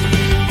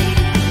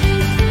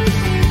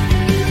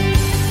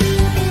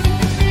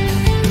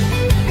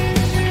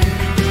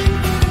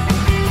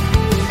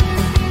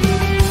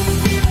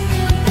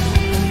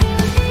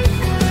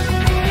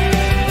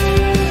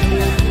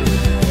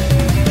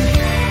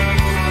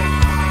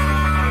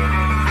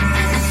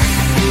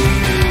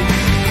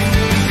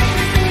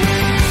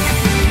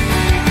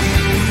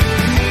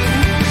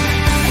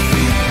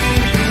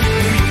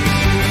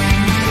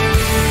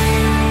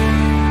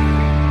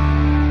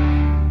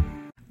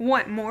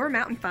Want more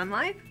Mountain Fun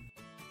Life?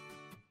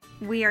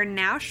 We are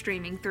now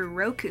streaming through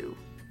Roku.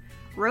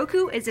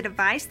 Roku is a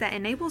device that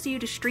enables you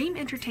to stream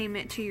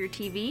entertainment to your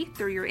TV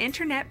through your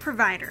internet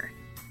provider.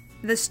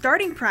 The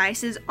starting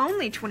price is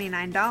only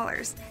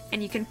 $29,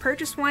 and you can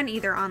purchase one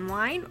either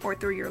online or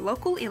through your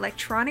local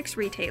electronics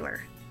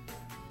retailer.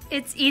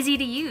 It's easy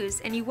to use,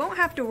 and you won't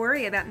have to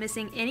worry about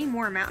missing any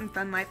more Mountain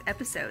Fun Life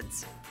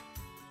episodes.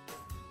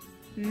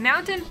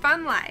 Mountain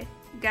Fun Life,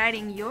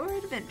 guiding your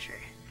adventure.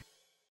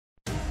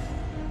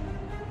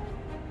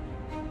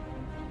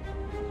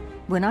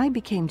 When I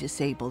became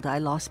disabled, I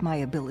lost my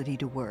ability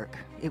to work.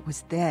 It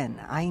was then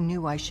I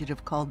knew I should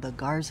have called the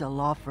Garza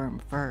Law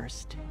Firm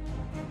first.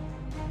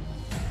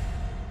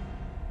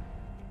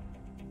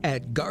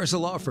 At Garza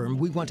Law Firm,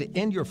 we want to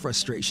end your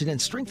frustration and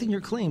strengthen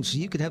your claims so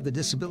you can have the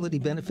disability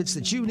benefits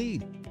that you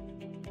need.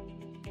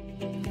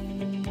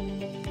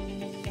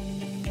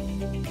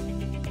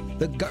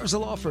 The Garza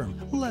Law Firm,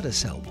 let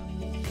us help.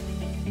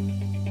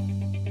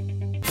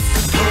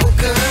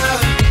 Woke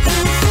up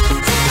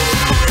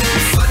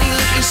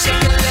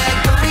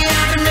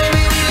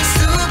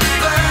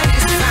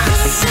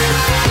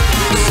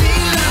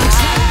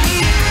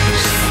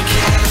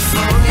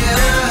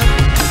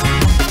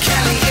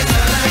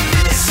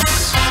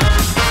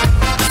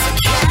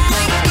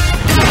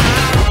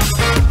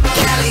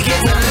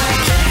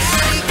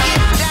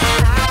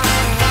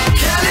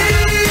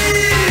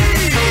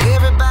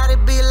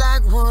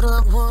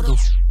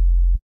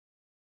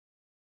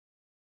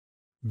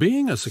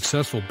Being a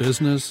successful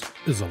business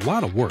is a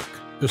lot of work,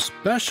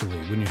 especially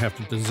when you have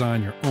to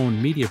design your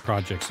own media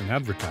projects and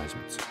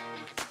advertisements.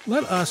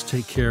 Let us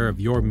take care of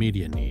your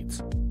media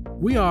needs.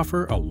 We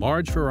offer a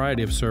large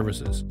variety of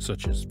services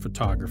such as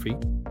photography,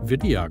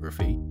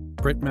 videography,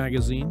 print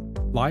magazine,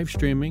 live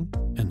streaming,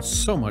 and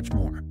so much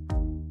more.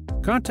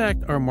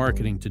 Contact our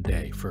marketing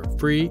today for a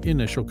free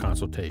initial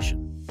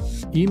consultation.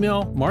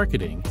 Email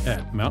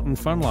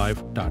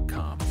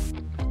marketing@mountainfunlife.com.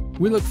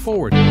 We look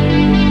forward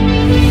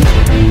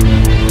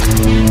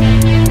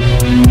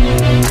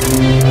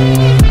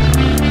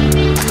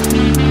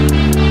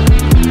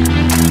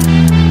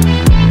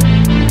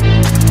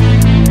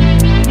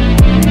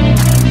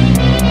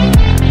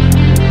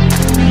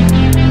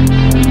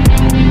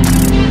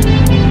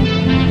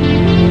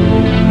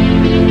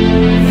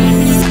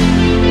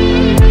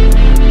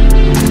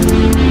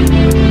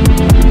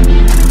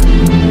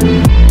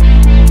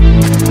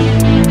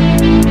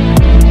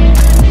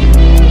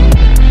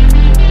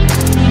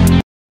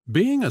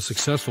Being a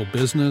successful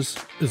business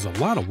is a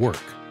lot of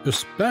work,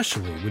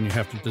 especially when you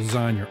have to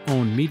design your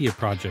own media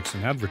projects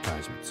and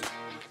advertisements.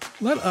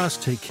 Let us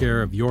take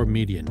care of your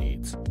media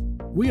needs.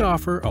 We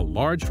offer a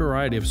large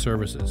variety of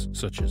services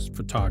such as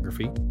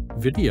photography,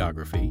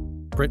 videography,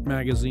 print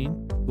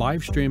magazine,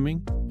 live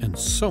streaming, and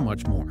so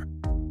much more.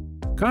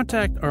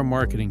 Contact our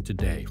marketing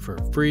today for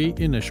a free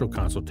initial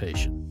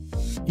consultation.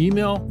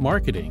 Email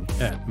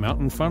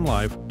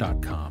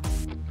marketing@mountainfunlife.com.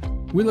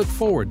 We look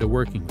forward to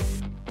working with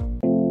you.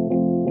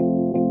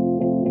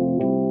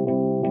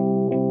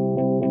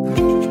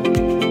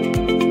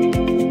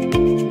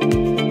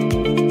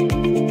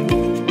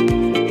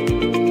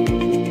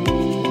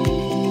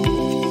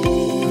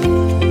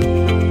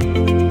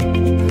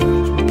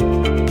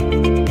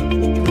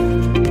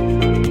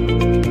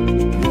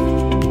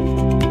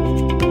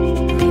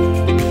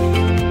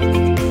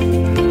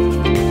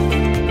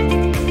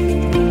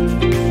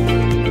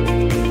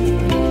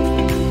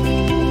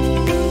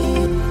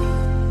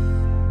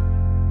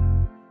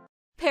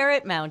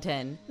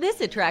 Mountain.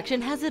 This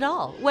attraction has it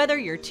all, whether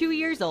you're 2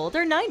 years old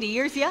or 90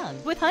 years young,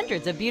 with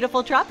hundreds of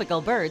beautiful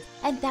tropical birds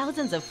and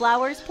thousands of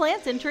flowers,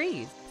 plants, and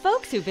trees.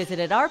 Folks who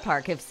visited our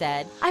park have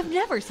said, "I've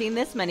never seen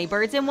this many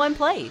birds in one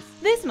place.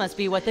 This must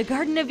be what the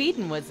Garden of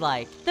Eden was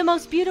like. The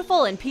most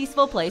beautiful and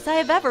peaceful place I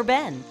have ever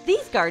been.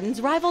 These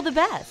gardens rival the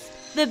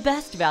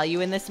best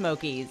value in the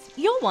Smokies.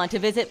 You'll want to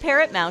visit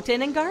Parrot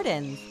Mountain and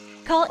Gardens.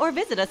 Call or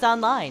visit us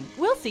online.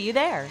 We'll see you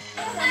there."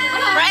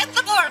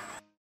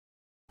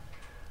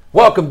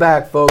 Welcome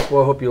back, folks.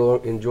 Well, I hope you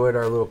enjoyed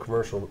our little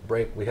commercial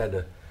break. We had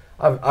to.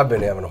 I've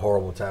been having a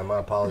horrible time. I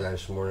apologize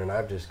this morning.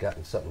 I've just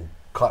gotten something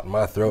caught in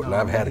my throat, and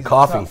I've had a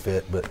coughing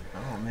fit. But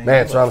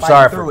man, so I'm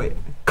sorry for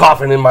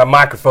coughing in my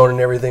microphone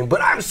and everything.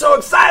 But I'm so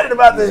excited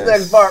about this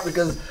next part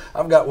because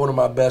I've got one of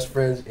my best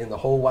friends in the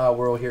whole wide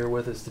world here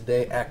with us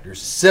today, actor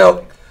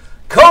Silk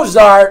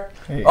Cozart,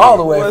 all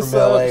the way from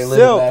LA,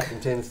 living back in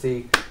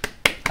Tennessee.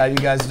 How you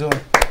guys doing?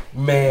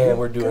 Man,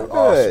 we're doing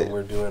awesome.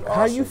 We're doing awesome.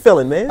 How you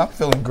feeling, man? I'm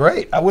feeling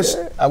great. I wish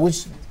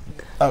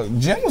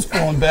Jim was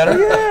feeling better.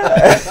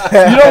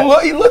 Yeah. You don't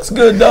look. He looks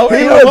good though.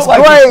 He looks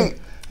great.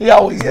 He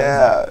always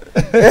does.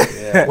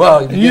 Yeah.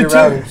 Well, you get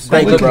around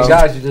great-looking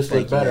guys, you just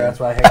look better. That's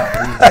why I hang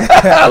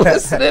out with you.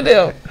 Listen to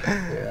him.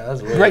 Yeah,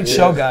 that's what great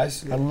show,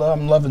 guys.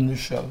 I'm loving your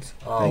shows.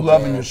 I'm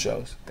loving your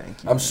shows.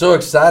 Thank you. I'm so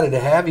excited to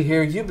have you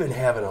here. You've been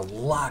having a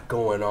lot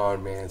going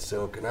on, man,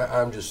 Silk, and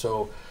I'm just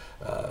so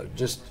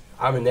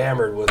I'm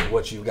enamored with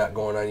what you've got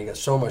going on. You got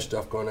so much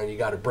stuff going on. You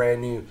got a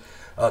brand new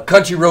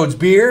Country Roads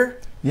beer.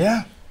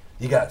 Yeah.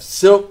 You got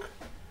Silk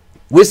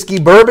Whiskey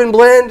Bourbon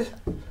Blend.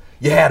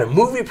 You had a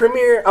movie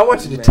premiere. I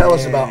want you to tell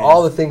us about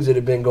all the things that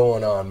have been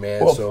going on,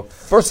 man. Well,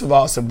 first of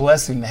all, it's a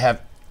blessing to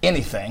have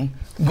anything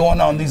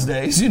going on these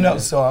days, you know,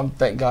 so I'm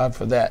thank God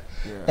for that.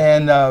 Yeah.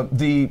 And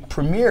the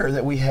premiere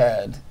that we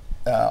had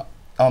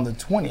on the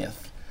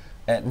 20th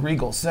at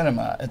Regal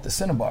Cinema at the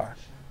Cinebar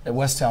at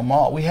Westtown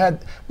Mall, we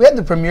had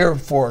the premiere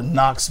for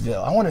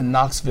Knoxville. I wanted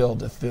Knoxville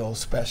to feel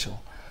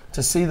special,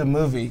 to see the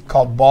movie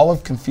called Ball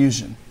of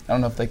Confusion. I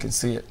don't know if they can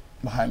see it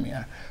behind me,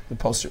 the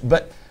poster,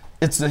 but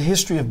it's the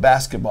history of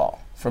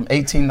basketball from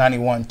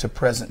 1891 to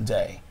present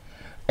day.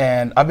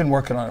 And I've been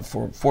working on it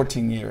for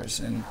 14 years.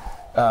 And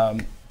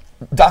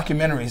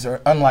documentaries are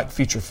unlike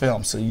feature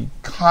films, so you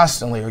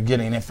constantly are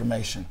getting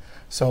information.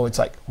 So it's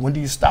like, when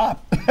do you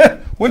stop?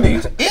 When do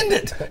you end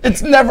it?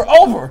 It's never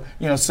over.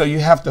 You know, so you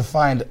have to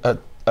find a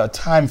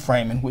time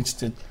frame in which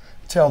to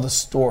tell the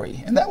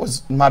story. And that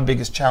was my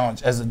biggest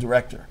challenge as a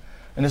director.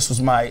 And this was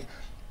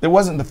it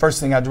wasn't the first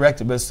thing I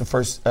directed, but it's the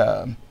first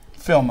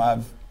film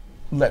I've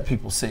let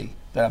people see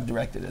that I've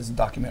directed as a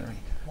documentary.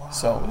 Wow.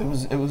 So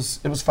it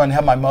was fun to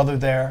have my mother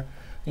there,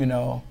 you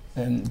know,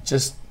 and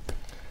just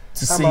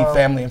to see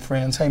family and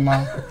friends. Hey,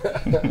 Mom.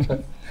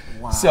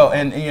 Wow. So,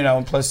 and you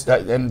know, plus,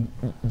 and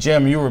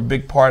Jim, you were a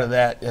big part of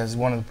that as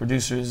one of the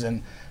producers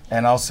and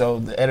also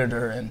the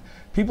editor. And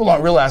people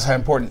don't realize how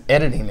important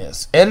editing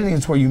is. Editing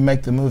is where you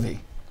make the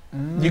movie.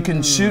 You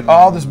can shoot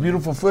all this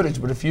beautiful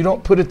footage, but if you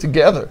don't put it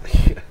together,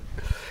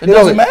 It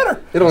doesn't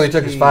matter. It only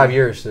took us 5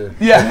 years to.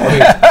 Yeah.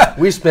 I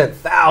mean, we spent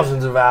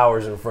thousands of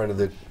hours in front of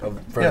the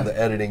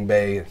editing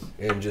bay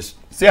and just.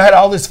 See, I had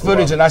all this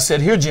footage, and I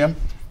said, "Here, Jim."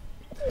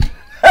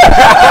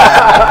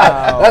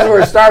 That's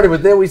where it started.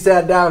 But then we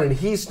sat down, and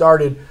he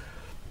started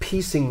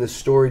piecing the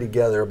story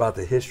together about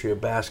the history of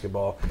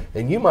basketball.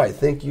 And you might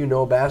think you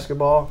know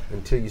basketball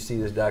until you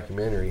see this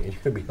documentary, and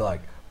you're gonna be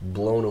like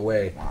blown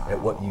away at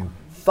what you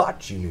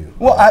thought you knew.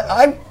 Well,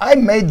 I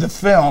made the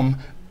film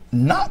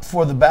not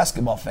for the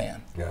basketball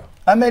fan. Yeah.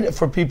 I made it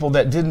for people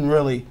that didn't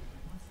really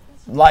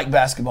like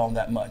basketball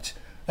that much.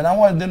 And I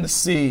wanted them to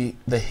see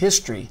the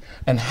history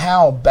and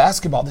how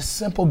basketball, this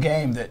simple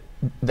game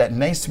that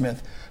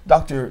Naismith,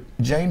 Dr.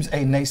 James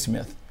A.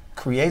 Naismith,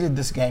 created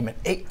this game in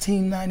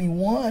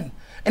 1891.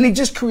 And he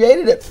just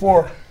created it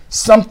for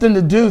something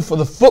to do for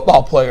the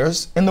football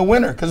players in the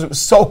winter because it was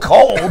so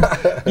cold,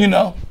 you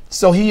know.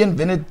 So he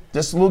invented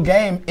this little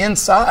game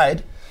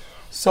inside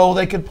so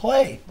they could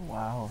play.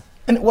 Wow.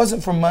 And it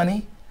wasn't for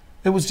money.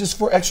 It was just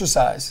for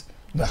exercise.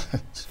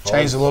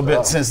 Changed a little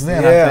bit since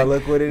then, I Yeah, think.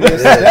 look what it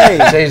is today.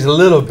 Changed a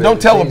little bit.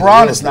 Don't tell Changed a LeBron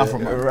little it's not bit. for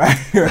money.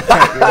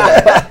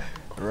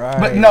 Right.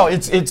 But no,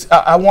 it's.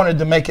 I wanted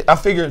to make it. I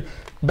figured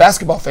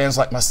basketball fans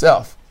like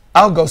myself,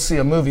 I'll go see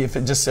a movie if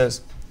it just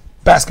says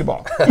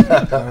basketball.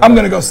 I'm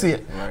gonna go see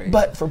it. Right.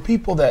 But for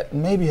people that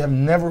maybe have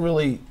never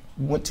really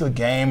went to a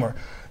game, or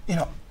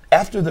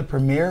after the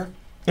premiere,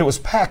 it was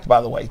packed. By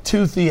the way,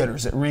 2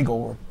 theaters at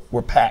Regal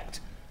were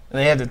packed, and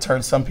they had to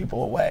turn some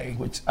people away,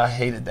 which I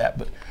hated that.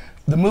 But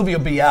the movie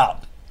will be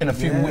out in a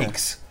few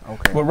weeks.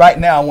 Okay. But right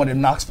now, I wanted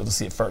Knoxville to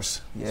see it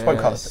first. That's why I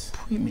call it the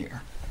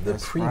premiere. The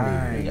premiere.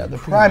 right. Yeah, the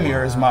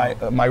premiere is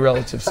my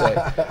relatives say.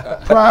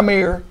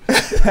 Premiere.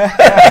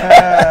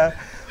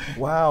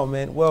 Wow,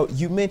 man. Well,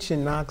 you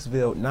mentioned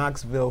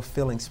Knoxville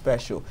feeling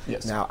special.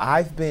 Yes. Now,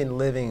 I've been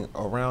living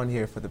around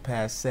here for the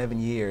past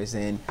 7 years,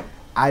 and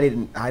I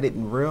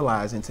didn't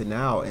realize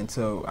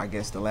until I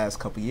guess the last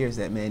couple of years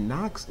that, man,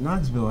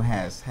 Knoxville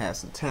has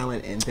some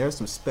talent, and there's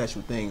some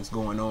special things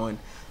going on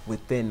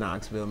within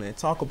Knoxville, man.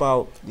 Talk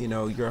about,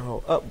 your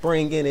whole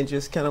upbringing and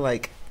just kind of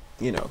like,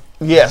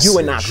 Yes. you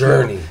and Knoxville.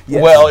 Journey.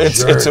 Yes. Well,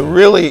 it's a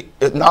really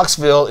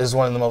Knoxville is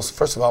one of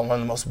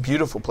the most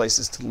beautiful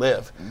places to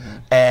live,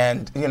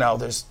 and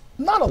there's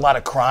not a lot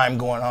of crime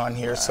going on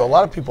here, so a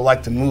lot of people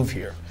like to move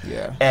here.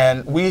 Yeah.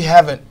 And we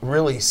haven't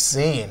really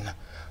seen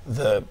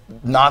the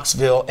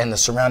Knoxville and the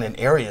surrounding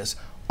areas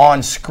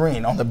on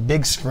screen, on the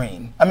big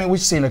screen. I mean, we've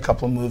seen a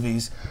couple of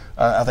movies.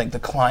 I think The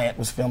Client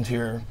was filmed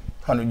here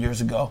 100 years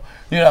ago.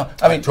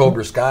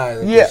 October Sky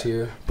this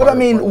year. But I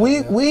mean,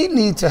 we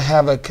need to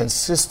have a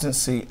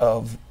consistency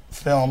of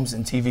films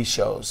and TV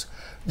shows,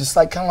 just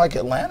kind of like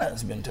Atlanta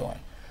has been doing.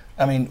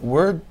 I mean,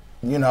 we're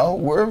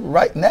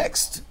right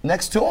next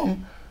to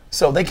them,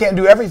 so they can't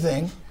do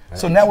everything.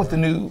 So now with the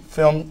new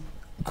film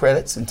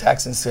credits and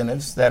tax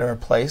incentives that are in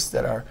place,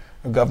 that our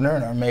governor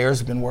and our mayors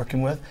have been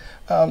working with,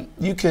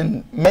 you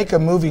can make a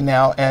movie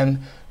now and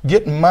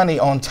get money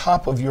on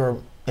top of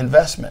your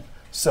investment.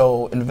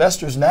 So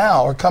investors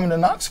now are coming to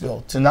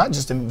Knoxville to not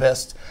just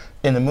invest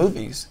in the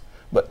movies,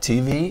 but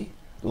TV,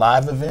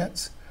 live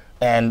events,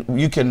 and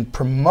you can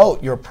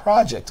promote your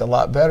project a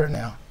lot better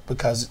now,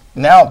 because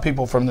now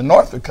people from the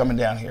north are coming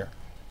down here.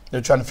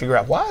 They're trying to figure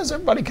out, why is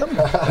everybody coming?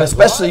 And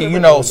especially,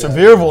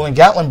 Sevierville and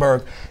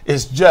Gatlinburg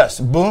is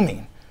just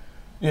booming.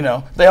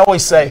 They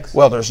always say,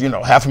 well, there's,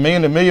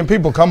 500,000 to 1 million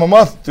people come a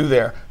month through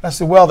there. I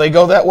said, well, they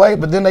go that way,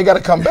 but then they got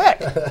to come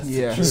back.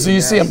 Yeah. So you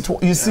see them,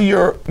 you see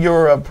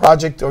your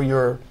project or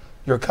your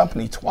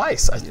company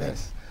twice, I think.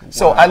 Yes.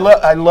 So I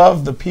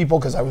love the people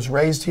because I was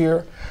raised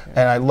here,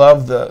 and I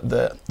love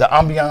the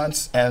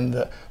ambiance and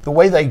the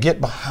way they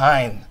get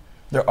behind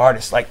their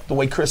artists, like the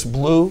way Chris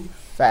Blue.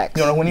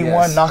 Facts. When he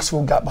won,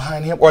 Knoxville got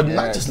behind him, or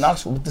not just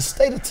Knoxville, but the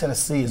state of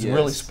Tennessee is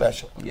really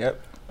special.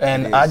 Yep.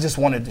 And I just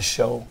wanted to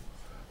show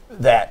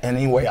that in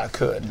any way I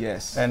could.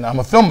 Yes. And I'm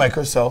a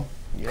filmmaker, so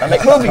I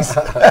make movies.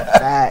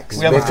 Facts.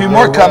 We have a few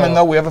more coming,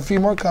 though. We have a few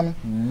more coming.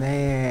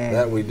 Man.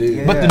 That we do.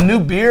 Yeah. But the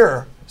new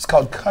beer is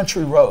called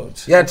Country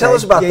Roads. Yeah, tell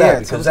us about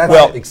that, because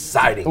that's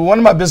exciting. One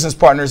of my business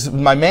partners,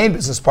 my main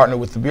business partner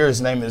with the beer, his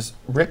name is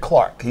Rick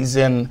Clark. He's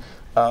in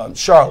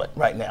Charlotte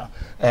right now.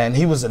 And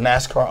he was a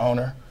NASCAR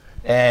owner.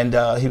 And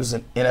he was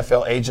an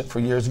NFL agent for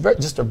years.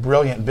 Just a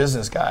brilliant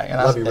business guy. And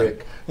Love you,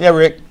 Rick. Yeah,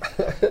 Rick.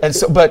 And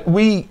so, but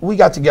we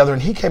got together,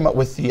 and he came up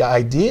with the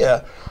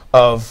idea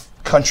of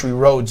Country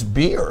Roads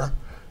beer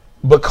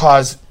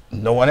because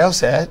no one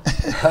else had,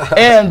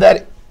 and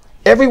that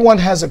everyone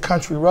has a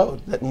country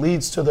road that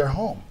leads to their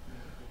home.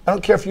 I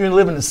don't care if you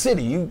live in the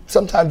city.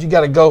 Sometimes you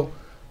got to go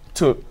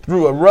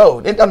through a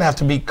road. It doesn't have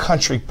to be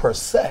country per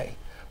se,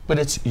 but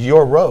it's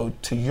your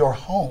road to your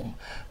home.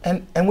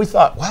 And we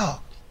thought,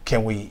 wow,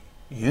 can we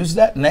use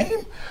that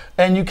name?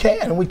 And you can,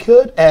 and we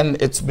could,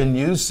 and it's been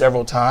used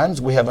several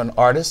times. We have an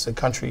artist, a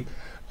country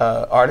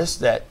artist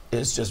that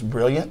is just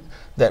brilliant,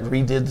 that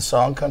redid the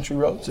song Country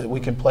Roads that we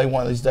can play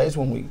one of these days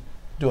when we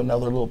do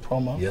another little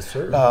promo. Yes,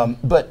 sir.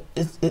 But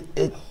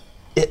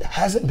it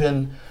hasn't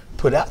been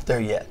put out there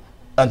yet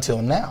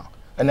until now.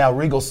 and now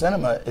Regal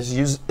Cinema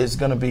is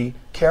going to be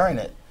carrying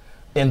it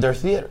in their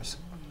theaters.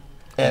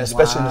 And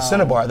especially in the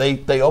Cinebar.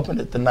 They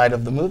opened it the night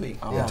of the movie,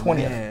 the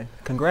 20th. Man.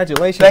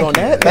 Congratulations Thank on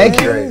you. that.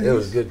 Thank you. Great. It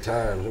was good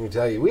times. Let me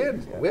tell you, we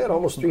had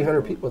almost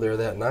 300 people there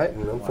that night,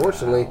 and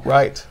unfortunately,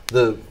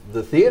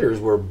 the theaters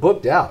were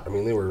booked out. I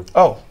mean, they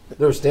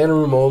were standing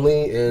room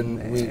only,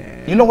 and we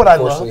you know what I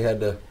love? unfortunately had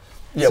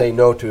to say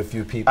no to a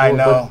few people. I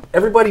know. But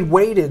everybody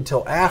waited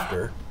till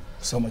after.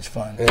 So much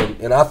fun.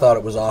 And I thought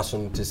it was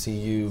awesome to see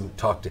you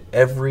talk to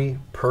every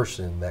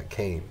person that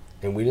came.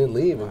 And we didn't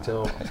leave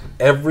until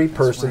every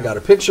person got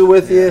a picture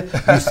with you.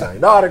 You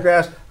signed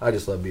autographs. I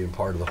just love being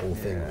part of the whole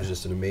thing. It was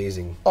just an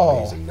amazing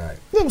night.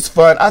 It was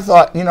fun. I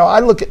thought, I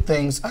look at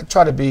things, I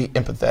try to be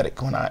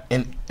empathetic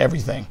in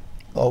everything.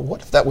 Well,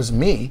 what if that was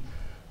me,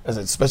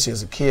 especially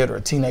as a kid or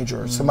a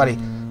teenager or somebody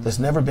that's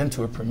never been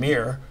to a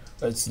premiere,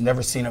 that's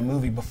never seen a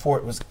movie before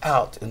it was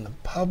out in the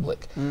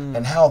public,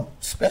 and how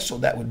special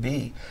that would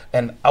be.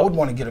 And I would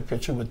want to get a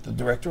picture with the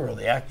director or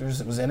the actors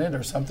that was in it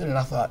or something, and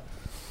I thought,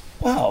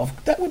 wow,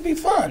 that would be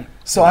fun.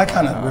 So I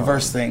kind of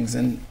reversed things,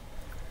 and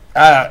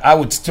I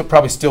would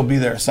probably still be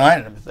there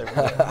signing them if they were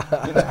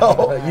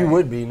there. You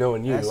would be,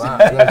 knowing you.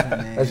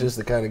 That's just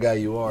the kind of guy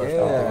you are. That's the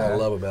thing I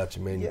love about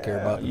you, man. You care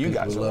about the you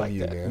people guys who are love like you,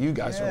 that. man. You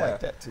guys are like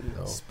that too.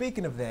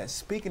 Speaking of that,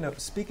 speaking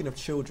of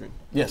children,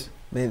 yes,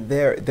 man,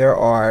 there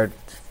are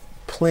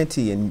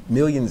plenty and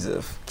millions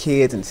of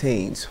kids and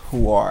teens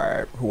who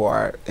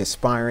are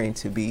aspiring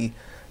to be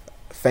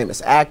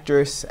famous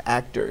actors.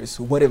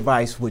 What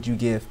advice would you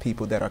give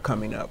people that are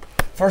coming up?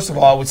 First of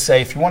all, I would say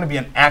if you want to be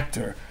an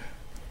actor,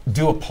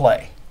 do a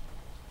play.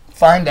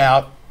 Find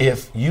out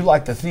if you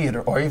like the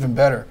theater, or even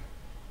better,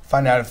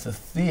 find out if the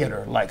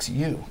theater likes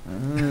you.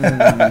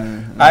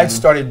 I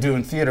started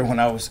doing theater when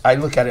I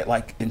look at it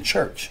like in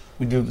church.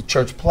 We do the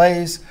church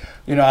plays.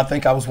 I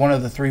think I was one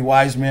of the 3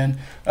 wise men.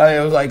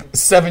 It was like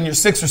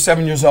 6 or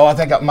 7 years old. I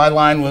think my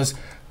line was,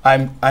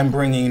 I'm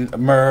bringing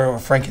myrrh or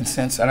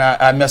frankincense, and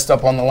I messed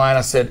up on the line.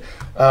 I said,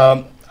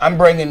 I'm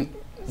bringing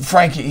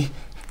Frankie,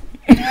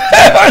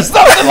 or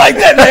something like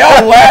that. And they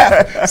all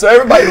laughed, so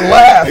everybody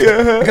laughed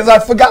because I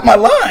forgot my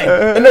line,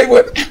 and they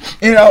would,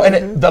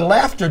 and the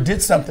laughter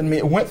did something to me.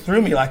 It went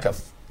through me like a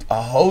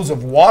hose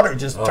of water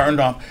just turned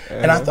on,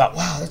 and I thought,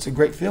 wow, that's a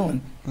great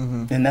feeling,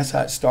 and that's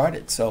how it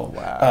started. So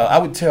I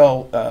would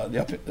tell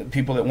the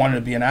people that wanted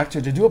to be an actor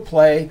to do a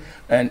play,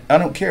 and I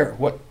don't care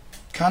what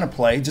kind of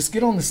play, just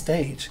get on the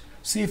stage,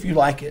 see if you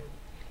like it,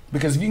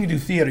 because if you can do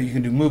theater, you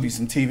can do movies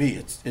and TV.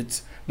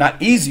 It's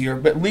not easier,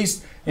 but at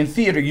least in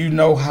theater you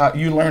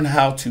learn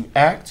how to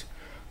act,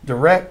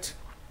 direct,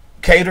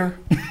 cater,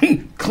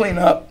 clean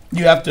up.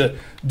 You have to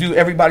do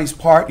everybody's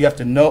part. I have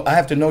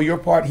to know your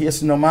part, he has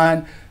to know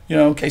mine,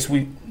 in case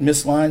we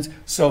miss lines.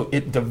 So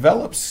it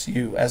develops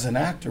you as an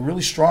actor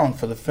really strong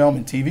for the film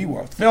and TV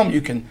world. Film,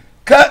 you can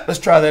cut, let's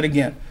try that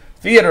again.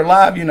 Theater,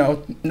 live,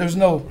 there's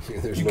no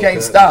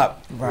can't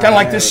stop. Kind of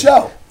like this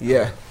show.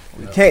 Yeah,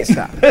 we can't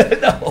stop.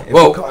 No.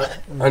 Well,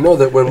 I know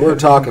that when we're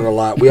talking a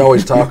lot, we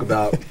always talk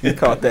about you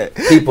caught that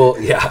people.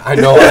 Yeah, I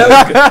know.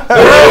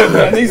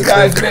 Man, these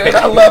guys, man,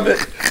 I love it.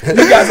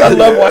 You guys, I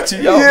love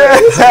watching y'all. Yeah.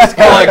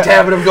 I like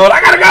tapping them, going,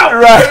 I gotta go.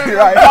 Right.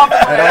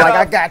 And I'm like,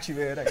 I got you,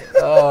 man.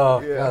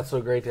 God, it's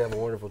so great to have a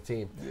wonderful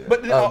team.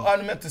 But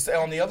I meant to say,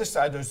 on the other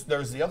side,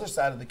 there's the other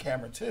side of the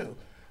camera too.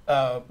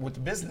 With the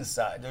business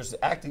side, there's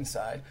the acting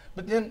side,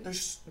 but then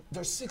there's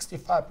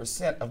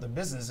 65% of the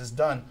business is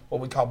done what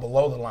we call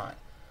below the line.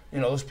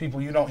 Those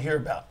people you don't hear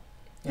about.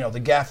 The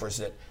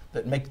gaffers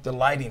that make the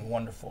lighting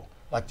wonderful,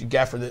 like the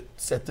gaffer that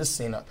set this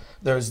scene up.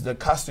 There's the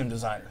costume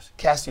designers,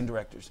 casting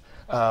directors,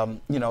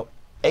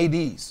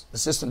 ADs,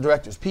 assistant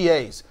directors,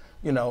 PAs,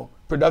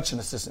 production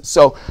assistants.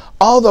 So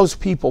all those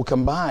people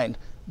combined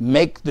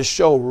make the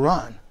show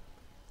run,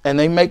 and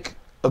they make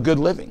a good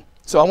living.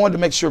 So I wanted to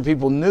make sure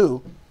people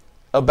knew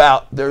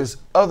about there's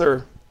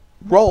other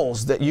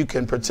roles that you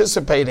can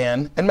participate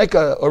in and make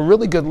a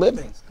really good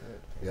living.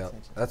 Yeah,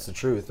 that's the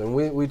truth. And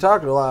we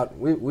talked a lot.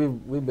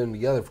 We've been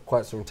together for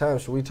quite some time,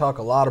 so we talk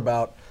a lot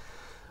about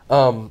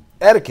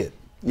etiquette.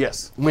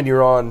 Yes. When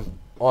you're on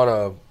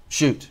a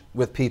shoot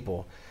with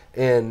people,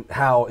 and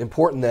how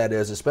important that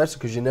is, especially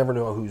because you never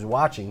know who's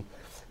watching.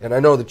 And I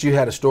know that you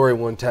had a story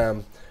one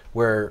time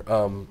where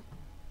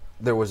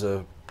there was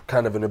a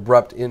kind of an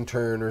abrupt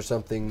intern or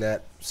something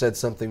that said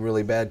something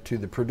really bad to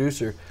the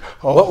producer.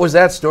 Oh. What was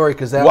that story?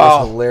 Because that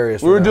was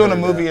hilarious. We were doing a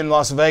movie in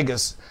Las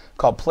Vegas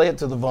called Play It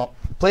to the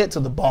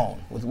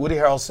Bone with Woody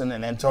Harrelson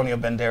and Antonio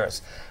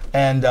Banderas.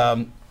 And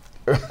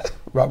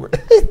Robert,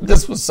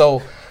 this was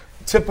so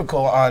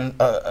typical on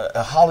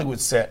a Hollywood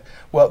set.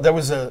 Well, there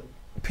was a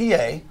PA,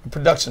 a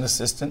production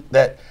assistant,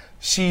 that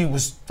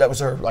was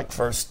her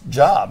first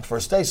job,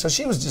 first day. So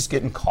she was just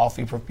getting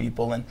coffee for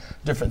people and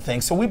different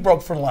things. So we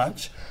broke for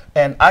lunch,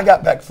 and I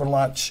got back for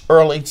lunch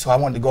early, so I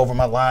wanted to go over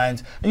my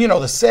lines. And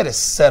the set is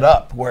set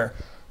up where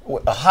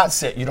a hot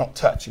set you don't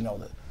touch.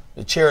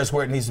 The chair is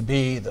where it needs to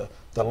be, the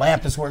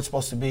lamp is where it's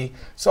supposed to be.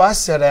 So I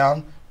sat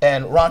down,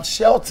 and Ron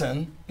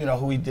Shelton,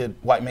 who he did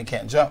White Men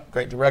Can't Jump,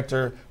 great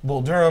director,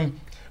 Bull Durham.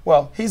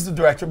 Well, he's the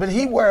director, but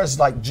he wears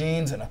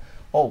jeans and a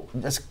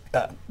this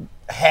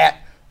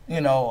hat,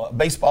 you know, a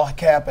baseball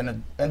cap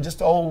and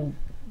just an old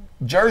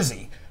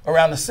jersey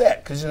around the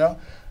set, because, you know,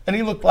 and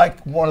he looked like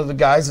one of the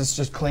guys that's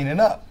just cleaning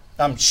up,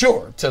 I'm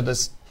sure, to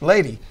this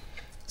lady.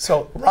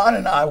 So Ron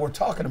and I were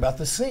talking about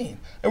the scene,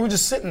 and we're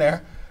just sitting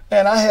there,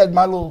 and I had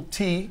my little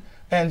tea,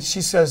 and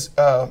she says,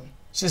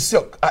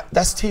 Silk,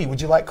 that's tea,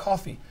 would you like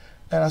coffee?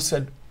 And I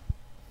said,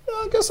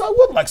 I guess I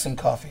would like some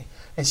coffee.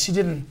 And she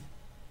didn't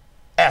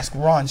ask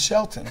Ron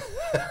Shelton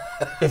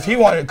if he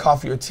wanted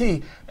coffee or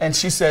tea, and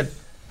she said,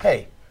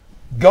 hey,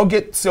 go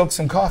get Silk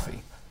some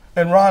coffee.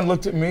 And Ron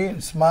looked at me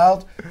and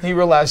smiled. He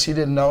realized she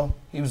didn't know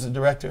he was the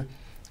director,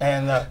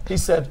 and he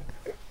said,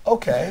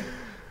 okay.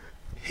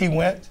 He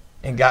went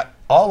and got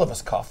all of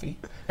us coffee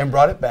and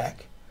brought it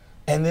back.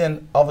 And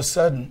then all of a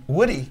sudden,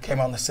 Woody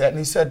came on the set and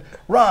he said,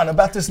 Ron,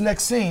 about this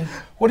next scene,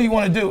 what do you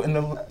want to do?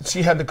 And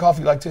she had the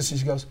coffee like this, and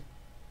she goes,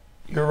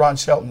 you're Ron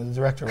Shelton, the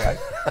director, right?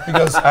 He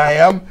goes, I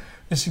am.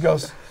 And she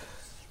goes,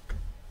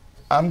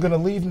 I'm going to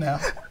leave now.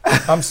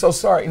 I'm so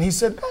sorry. And he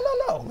said,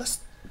 no,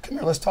 come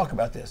here, let's talk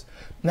about this.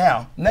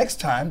 Now, next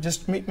time,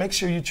 just make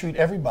sure you treat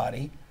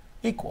everybody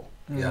equal.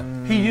 Yeah.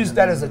 He used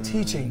that as a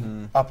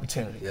teaching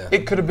opportunity. Yeah.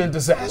 It could have been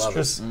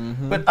disastrous,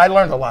 but I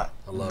learned a lot.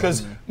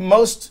 Because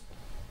most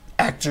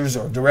actors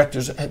or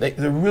directors,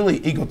 they're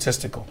really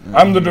egotistical.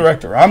 I'm the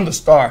director, I'm the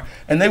star.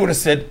 And they would have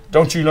said,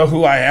 don't you know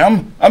who I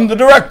am? I'm the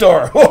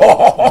director.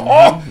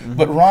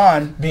 But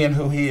Ron, being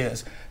who he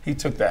is, he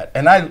took that.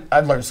 And I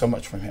learned so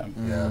much from him.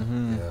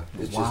 Yeah.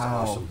 It's just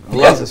awesome.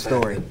 That's a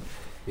story.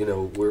 You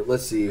know,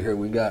 let's see here.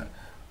 We've got.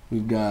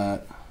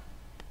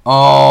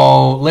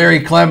 Oh, Larry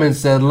Clemens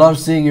said, "Love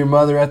seeing your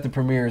mother at the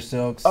premiere,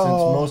 Silk."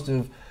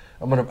 Since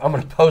I'm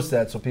gonna post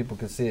that so people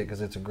can see it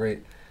because it's a great.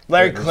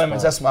 Larry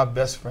Clemens, that's my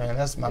best friend.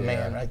 That's my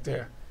man right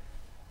there.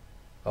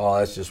 Oh,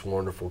 that's just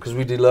wonderful because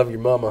we do love your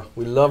mama.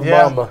 We love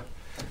mama.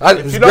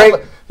 It was great.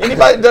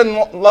 Anybody that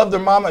doesn't love their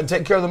mama and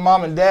take care of their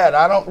mom and dad,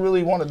 I don't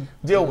really want to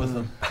deal with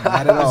them.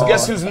 Not at all.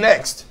 Guess who's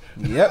next?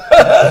 Yep.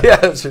 Yeah,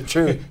 that's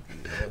true.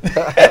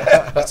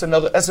 That's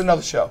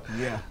another show.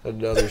 Yeah.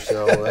 Another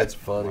show. That's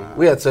funny. Wow.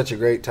 We had such a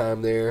great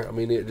time there. I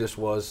mean, it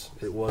was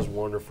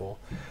wonderful.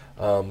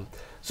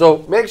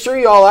 So make sure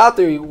you all out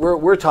there,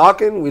 we're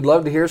talking. We'd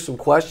love to hear some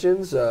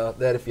questions.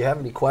 That if you have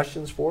any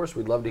questions for us,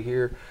 we'd love to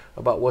hear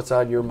about what's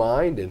on your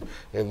mind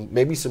and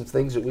maybe some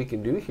things that we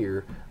can do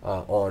here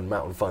on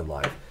Mountain Fun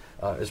Life,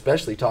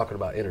 especially talking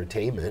about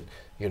entertainment.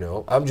 You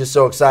know, I'm just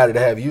so excited to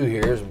have you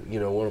here as,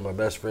 you know, one of my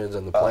best friends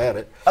on the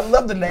planet. I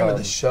love the name of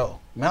the show,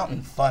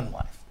 Mountain Fun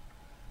Life.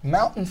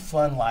 Mountain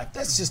Fun Life.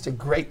 That's just a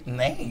great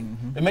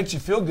name. It makes you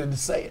feel good to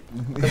say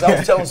it. Because I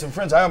was telling some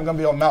friends, I'm going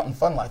to be on Mountain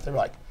Fun Life. They're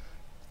like,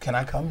 can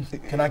I come?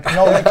 No,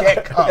 they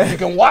can't come. You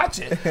can watch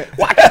it.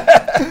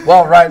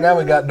 Well, right now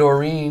we got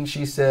Doreen.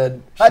 She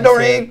said, hi,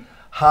 Doreen.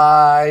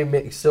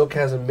 Hi, Silk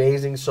has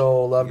amazing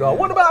soul. Loved all.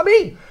 What about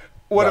me?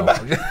 What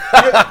about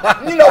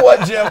you know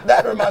what, Jim?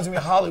 That reminds me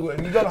of Hollywood.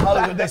 You go to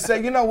Hollywood, they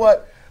say, you know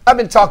what? I've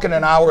been talking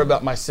an hour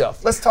about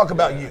myself. Let's talk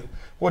about you.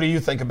 What do you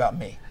think about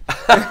me?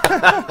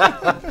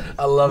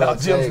 I love it.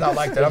 Jim's not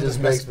like that. It just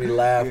makes me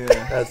laugh. Yeah.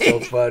 That's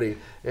so funny.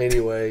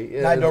 Anyway,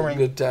 it was a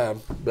good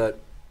time. But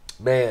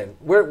man,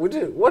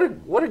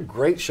 what a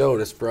great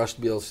show for us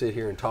to be able to sit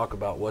here and talk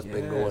about what's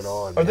been going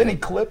on. Are there any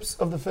clips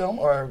of the film,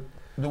 or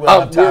do we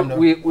have time to?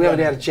 We haven't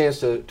had a chance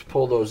to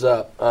pull those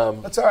up.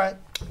 That's all right.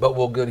 But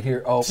we'll go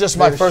here. Oh, it's just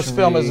my first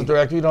film as a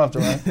director. You don't have to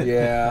write.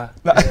 Yeah.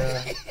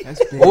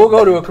 That's big. Well, we'll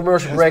go to a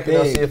commercial break and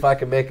I'll see if I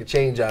can make a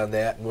change on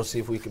that, and we'll see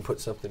if we can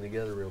put something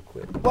together real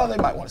quick. Well, they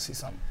might want to see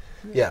something.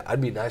 Yeah,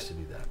 I'd be nice to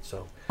do that.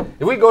 So,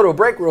 if we go to a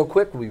break real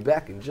quick, we'll be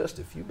back in just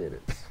a few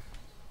minutes.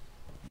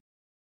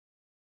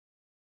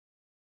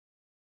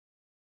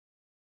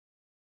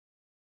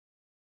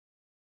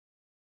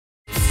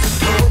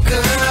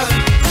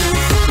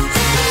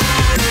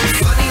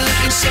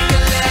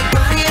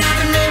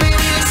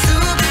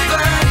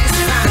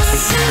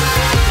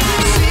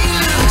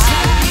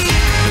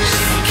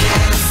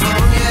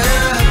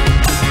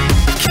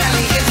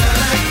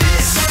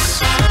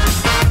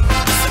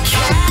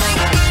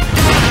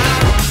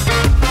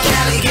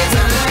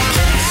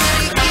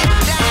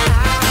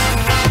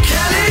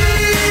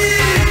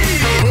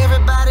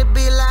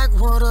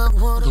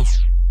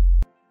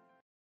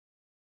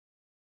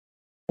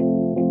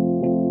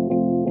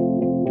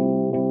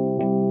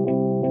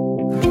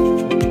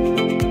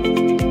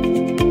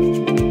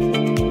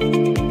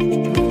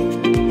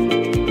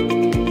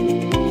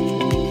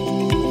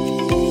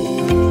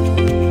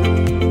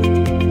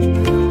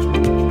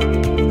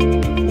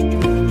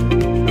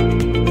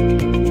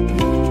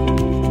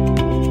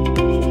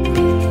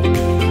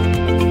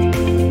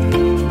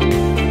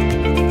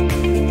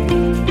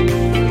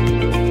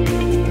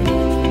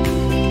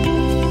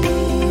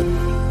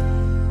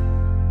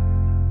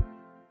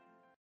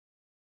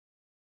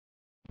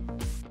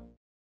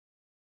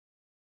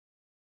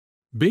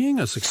 Being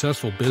a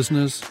successful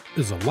business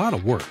is a lot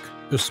of work,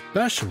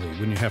 especially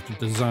when you have to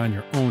design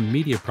your own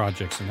media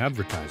projects and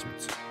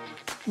advertisements.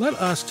 Let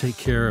us take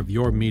care of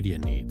your media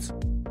needs.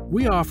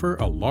 We offer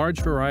a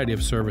large variety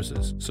of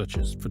services such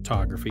as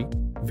photography,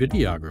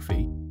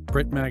 videography,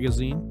 print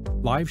magazine,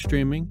 live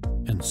streaming,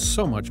 and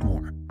so much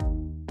more.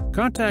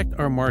 Contact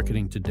our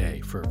marketing today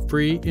for a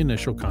free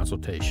initial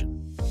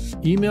consultation.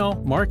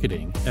 Email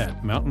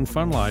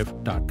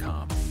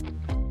marketing@mountainfunlife.com.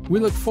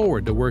 We look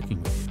forward to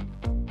working with you.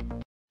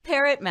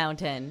 Parrot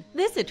Mountain.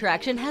 This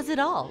attraction has it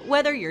all,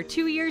 whether you're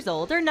 2 years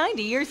old or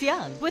 90 years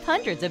young, with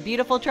hundreds of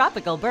beautiful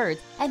tropical birds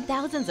and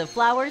thousands of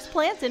flowers,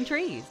 plants, and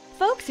trees.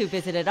 Folks who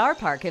visited our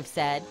park have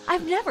said,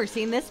 "I've never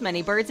seen this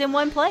many birds in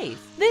one place.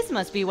 This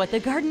must be what the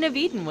Garden of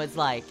Eden was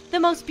like. The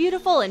most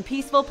beautiful and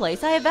peaceful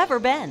place I have ever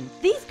been.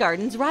 These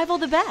gardens rival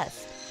the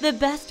best. The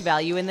best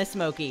value in the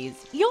Smokies.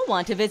 You'll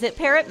want to visit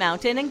Parrot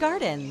Mountain and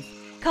Gardens.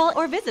 Call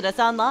or visit us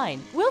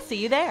online. We'll see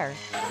you there."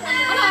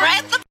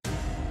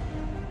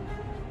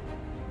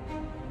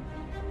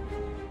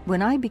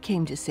 When I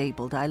became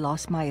disabled, I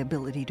lost my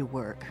ability to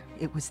work.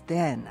 It was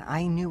then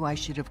I knew I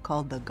should have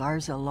called the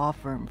Garza Law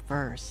Firm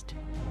first.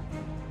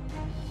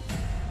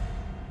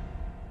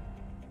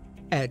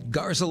 At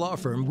Garza Law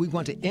Firm, we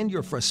want to end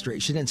your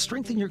frustration and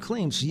strengthen your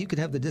claims so you can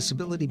have the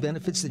disability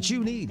benefits that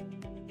you need.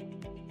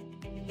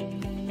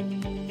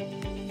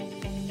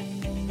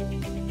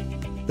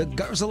 The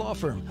Garza Law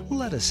Firm,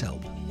 let us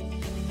help.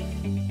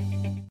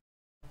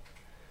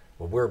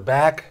 Well, we're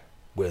back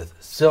with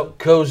Silk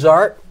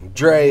Cozart,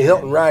 Dre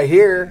Hilton right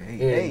here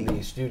in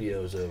the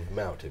studios of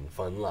Mountain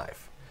Fun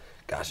Life.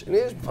 Gosh, it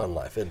is fun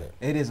life, isn't it?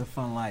 It is a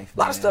fun life. A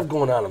lot of stuff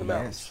going on in the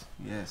mountains.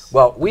 Yes.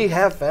 Well, we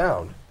have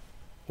found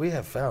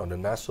a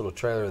nice little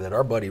trailer that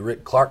our buddy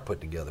Rick Clark put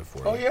together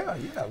for Oh you. yeah.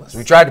 So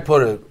we tried to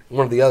put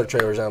one of the other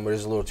trailers on, but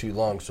it's a little too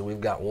long, so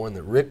we've got one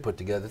that Rick put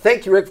together.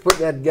 Thank you, Rick, for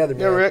putting that together,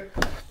 man. Yeah, Rick.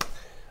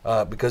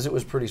 Because it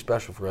was pretty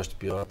special for us to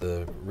be at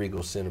the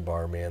Regal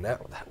Cinnabar, man.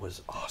 That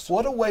was awesome.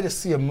 What a way to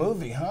see a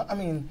movie, huh? I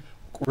mean,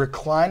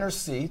 recliner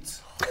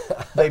seats.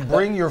 They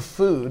bring your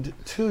food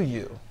to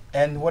you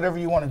and whatever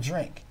you want to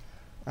drink.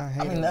 I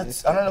don't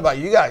know about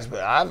you guys,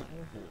 but I've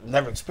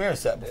never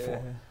experienced that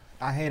before.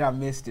 I hate I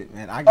missed it,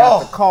 man. I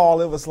got the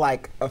call. It was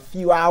like a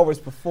few hours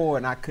before,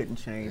 and I couldn't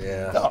change it.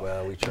 Yeah,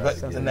 well, we tried. But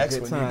to the get next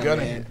it. one,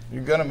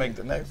 you're gonna make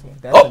the next one.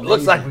 Oh,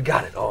 looks like we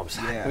got it. Oh, I'm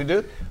sorry. Yeah. We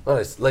do? Well,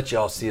 let's let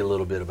y'all see a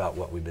little bit about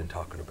what we've been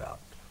talking about.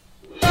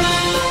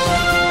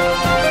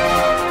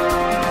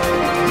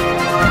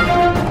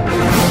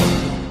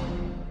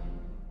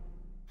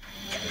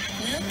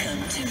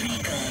 Welcome to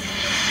Regal.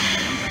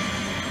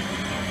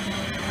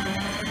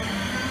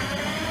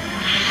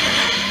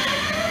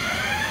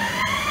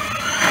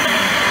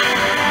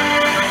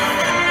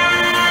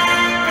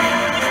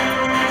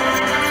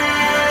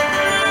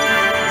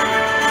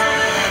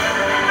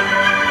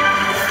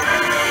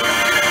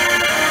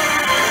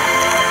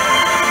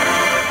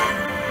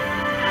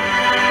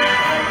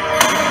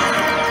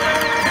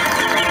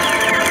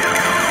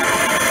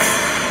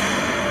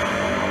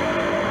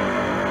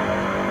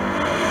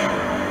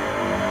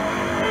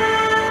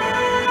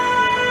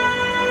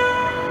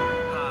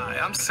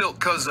 Silk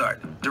Cozart,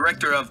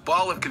 director of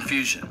Ball of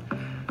Confusion.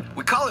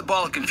 We call it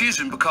Ball of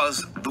Confusion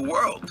because the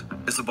world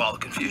is a ball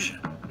of confusion.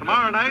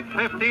 Tomorrow night,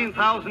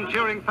 15,000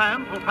 cheering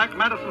fans will pack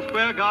Madison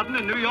Square Garden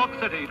in New York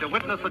City to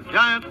witness a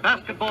giant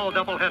basketball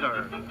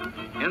doubleheader.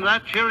 In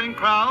that cheering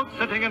crowd,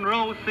 sitting in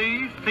row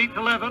C, seat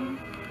 11,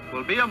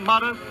 will be a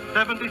modest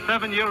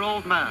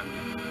 77-year-old man.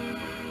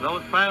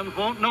 Those fans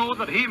won't know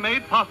that he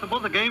made possible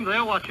the game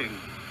they're watching,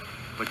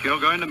 but you're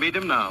going to meet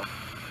him now.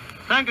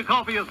 Sanka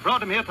Coffee has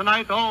brought him here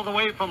tonight all the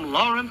way from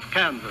Lawrence,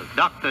 Kansas.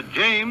 Dr.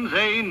 James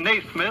A.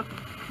 Naismith,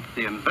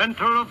 the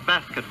inventor of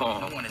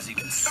basketball. No one has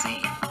even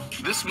seen.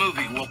 This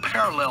movie will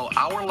parallel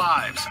our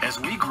lives as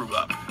we grew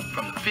up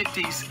from the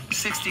 50s,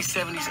 60s,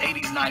 70s,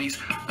 80s, 90s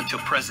until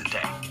present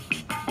day.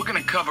 We're going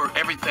to cover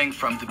everything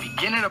from the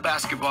beginning of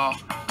basketball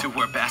to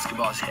where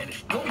basketball is headed.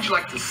 What would you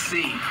like to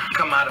see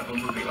come out of a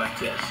movie like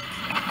this?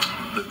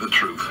 The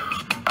truth.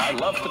 I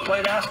love to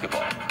play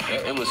basketball.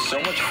 It was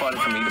so much fun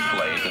for me to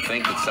play, to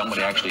think that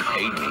somebody actually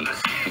paid me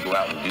to go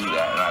out and do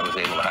that, and I was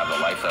able to have the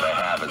life that I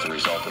have as a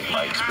result of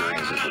my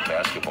experiences with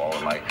basketball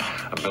and my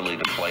ability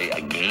to play a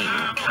game.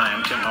 Hi,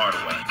 I'm Tim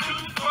Hardaway.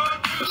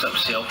 What's up,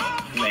 Silk?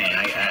 Man,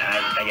 I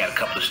got a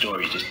couple of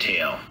stories to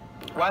tell.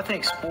 Well, I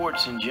think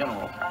sports in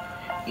general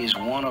is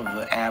one of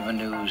the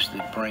avenues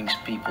that brings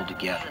people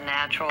together. The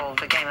natural,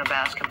 the game of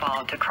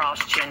basketball, to cross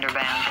gender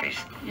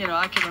boundaries. You know,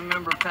 I can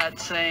remember Pat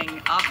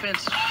saying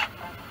offense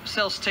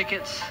sells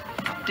tickets,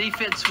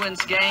 defense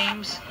wins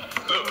games.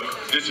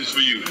 This is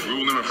for you.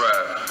 Rule number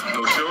 5.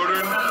 No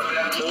shouldering,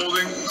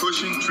 holding,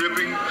 pushing,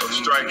 tripping, or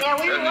striking. Yeah,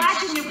 we were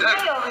watching you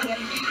play over here.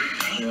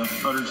 Yeah,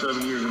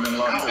 107 years and then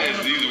lost.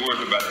 These are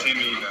worth about $10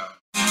 million.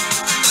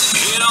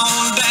 Head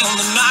on down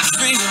the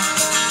Knoxville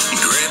and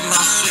grab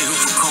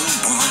myself a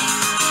cold one.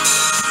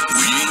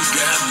 We ain't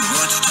got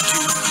much to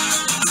do.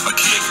 I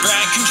kick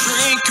back and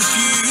drink a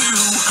few.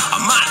 I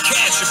might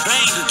catch a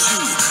band or two.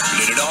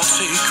 Let it all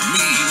take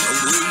me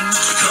away.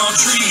 The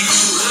country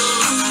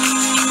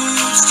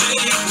roads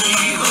take me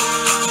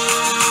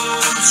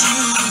home to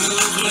the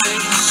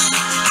place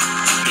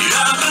that I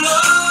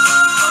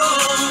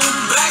belong.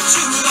 Back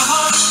to the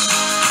heart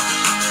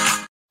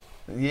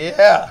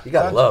Yeah. You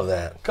gotta love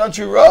that.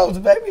 Country Roads,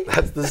 baby.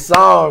 That's the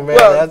song, man.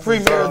 Well, That's the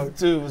Premier song.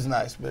 2 was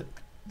nice, but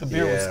the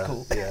beer was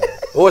cool. Yeah.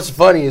 What's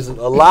funny is a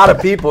lot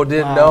of people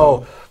didn't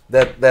know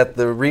that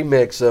the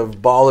remix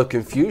of Ball of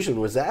Confusion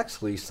was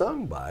actually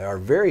sung by our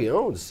very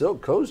own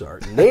Silk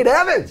Cozart, Nate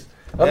Evans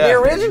of the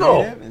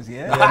original.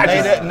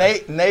 Nate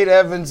Evans, Nate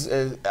Evans,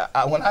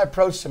 when I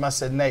approached him, I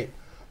said, Nate,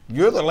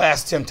 you're the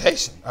last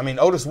Temptation. I mean,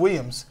 Otis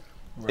Williams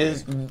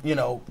is,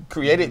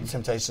 created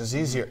Temptations.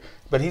 He's here,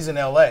 but he's in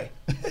L.A.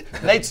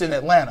 Nate's in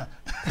Atlanta.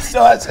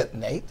 So I said,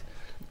 Nate,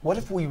 what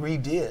if we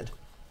redid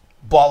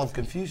Ball of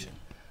Confusion?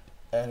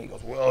 And he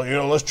goes, well,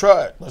 let's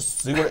try it. Let's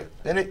see what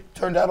then it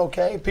turned out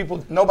okay.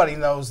 Nobody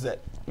knows that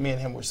me and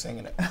him were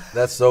singing it.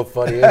 That's so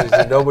funny.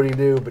 Nobody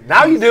knew, but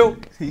now you do.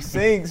 He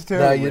sings too.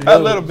 Now you A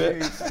little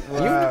bit.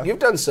 You've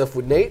done stuff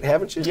with Nate,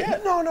 haven't you?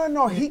 Yeah.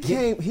 No. He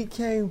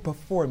came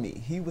before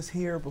me. He was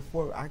here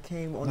before I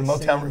came on the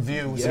Motown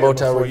Review. The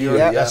Motown Review.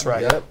 Yeah, that's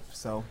right. Yep.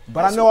 So,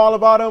 but I know all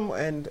about him,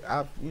 and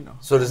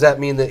So does that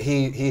mean that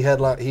he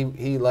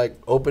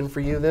opened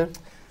for you then?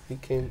 He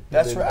came.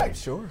 That's right.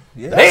 Sure.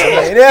 Yeah.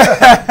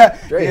 Man.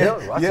 Dre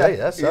Hilton. I'll tell you,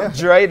 that's something.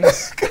 Dre.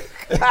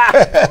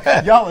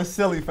 Y'all are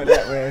silly for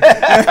that, man.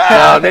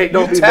 No, Nate,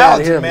 don't be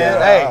mad at him,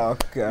 man. Hey,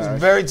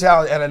 he's very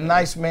talented and a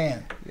nice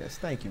man. Yes,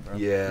 thank you, bro.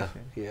 Yeah,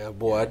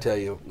 boy, I tell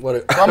you,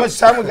 how much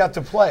time we got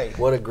to play?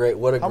 What a great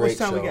show. How much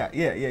time we got?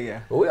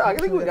 Yeah. Well, I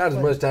think we got as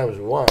much time as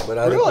we want, but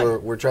I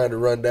think we're trying to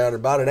run down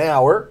about an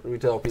hour. We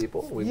tell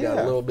people we've got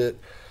a little bit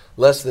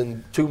less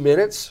than 2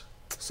 minutes.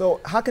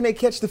 So how can they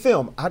catch the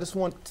film? I just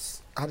want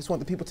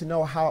the people to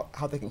know how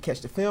they can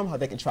catch the film, how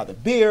they can try the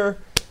beer.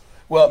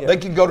 Well, they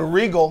can go to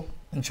Regal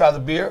and try the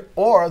beer,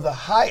 or the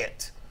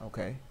Hyatt.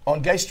 Okay.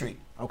 On Gay Street.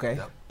 Okay.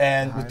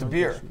 And with the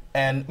beer.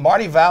 And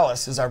Marty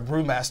Vallis is our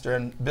brewmaster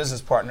and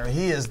business partner.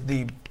 He is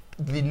the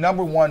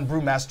 #1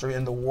 brewmaster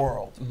in the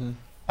world. Mm-hmm.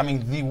 I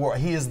mean, the world.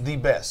 He is the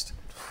best,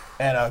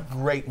 and a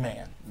great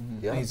man.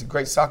 Mm-hmm. Yeah. He's a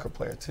great soccer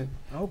player too.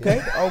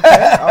 Okay. All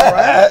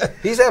right.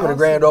 He's having a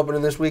grand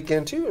opening this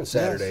weekend too, on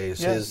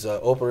Saturdays. Yes. His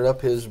opening up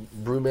his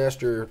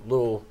brewmaster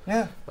little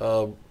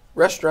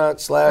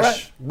restaurant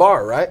 /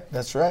 bar, right?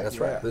 That's right. That's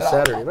right. This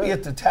Saturday I'll night. be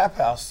at the Tap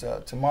House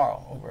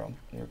tomorrow over on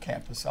your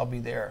campus. I'll be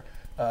there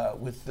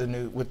with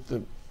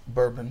the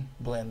bourbon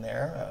blend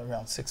there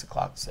around 6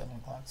 o'clock, 7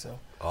 o'clock. So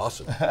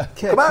awesome.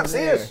 Come out and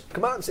see us.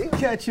 Come out and see us.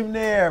 Catch him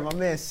there, my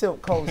man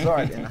Silk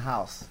Cozart in the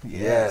house.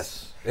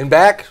 Yes. And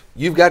back,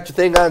 you've got your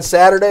thing on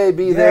Saturday.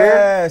 Be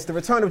there. Yes, the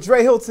return of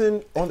Dre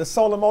Hilton on the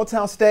Soul of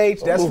Motown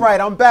stage. That's right,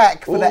 I'm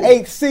back for the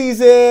 8th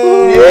season.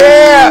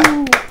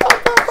 Yeah.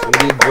 It's going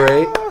to be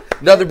great.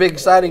 Another big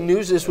exciting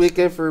news this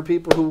weekend for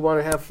people who want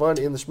to have fun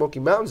in the Smoky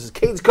Mountains is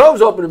Cades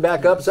Cove's opening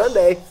back up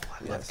Sunday.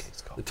 Yes.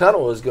 The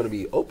tunnel is going to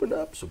be opened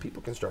up so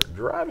people can start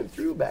driving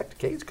through back to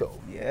Cades Cove.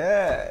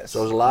 Yes. So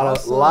there's a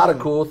lot of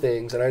cool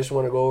things, and I just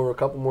want to go over a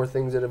couple more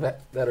things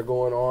that are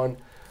going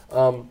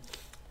on.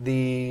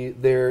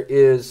 There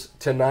is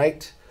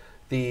tonight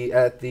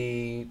at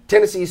the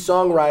Tennessee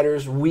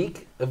Songwriters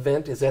Week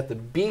event is at the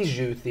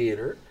Bijou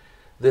Theater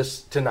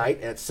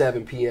tonight at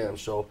 7 p.m.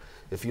 So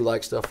if you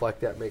like stuff like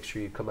that, make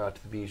sure you come out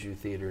to the Bijou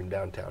Theater in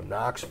downtown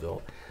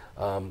Knoxville.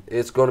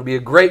 It's going to be a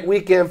great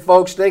weekend,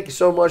 folks. Thank you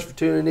so much for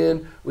tuning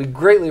in. We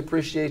greatly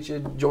appreciate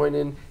you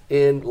joining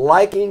in,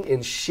 liking,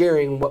 and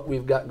sharing what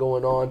we've got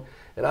going on.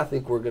 And I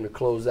think we're going to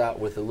close out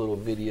with a little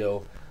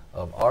video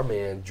of our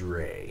man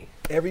Dre.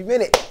 Every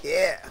minute,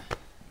 yeah.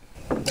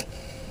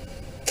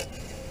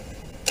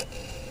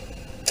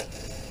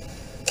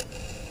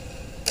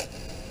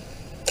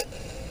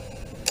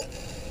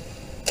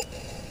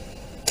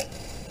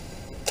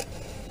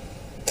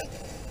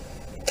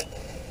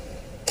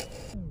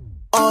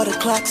 All the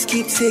clocks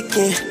keep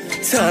ticking,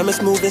 time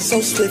is moving so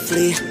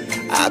swiftly.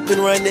 I've been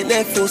running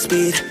at full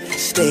speed,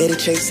 steady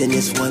chasing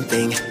this one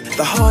thing.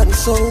 The heart and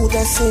soul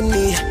that's in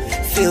me,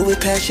 filled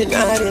with passion,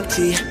 not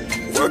empty.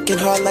 Working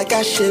hard like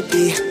I should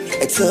be,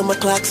 until my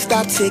clock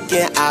stops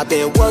ticking. I've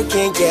been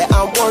working, yeah,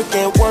 I'm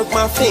working, work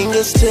my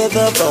fingers to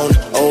the bone.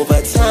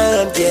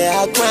 Overtime,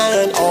 yeah, I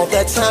grind all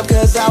the time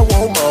cause I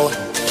want more.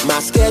 My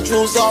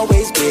schedule's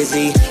always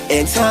busy,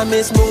 and time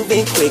is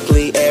moving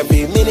quickly.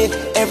 Every minute,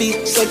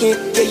 every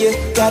second, yeah,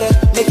 you gotta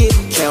make it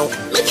count.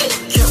 Make it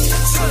count.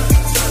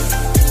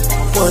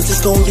 Once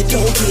it's gone, you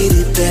don't get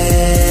it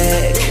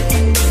back.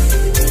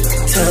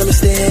 Time is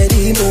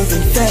steady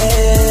moving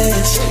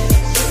fast.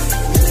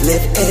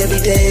 Live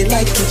every day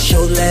like it's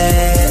your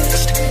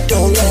last.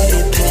 Don't let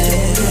it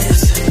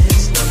pass.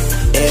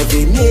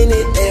 Every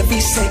minute, every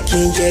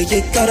second, yeah,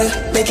 you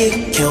gotta make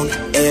it count.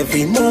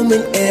 Every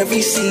moment,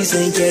 every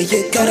season, yeah,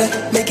 you gotta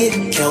make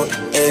it count.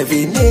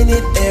 Every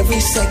minute, every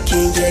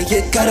second, yeah,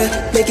 you gotta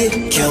make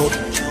it count.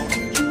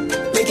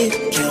 Make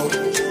it count.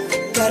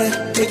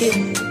 Gotta make it.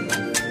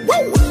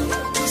 Woo!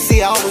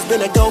 See, I always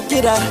been a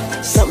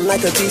go-getter. Something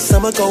like a beast,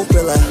 I'm a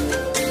gorilla.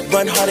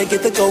 Run hard and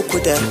get the go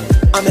quicker.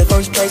 I'm in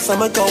first place,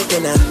 I'm a go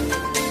winner.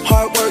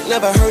 Hard work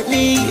never hurt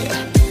me.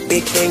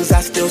 Big things I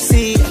still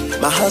see.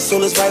 My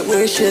hustle is right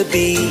where it should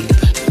be.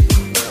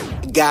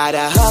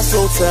 Gotta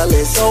hustle till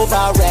it's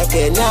over.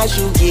 Recognize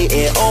you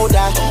getting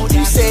older.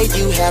 You say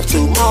you have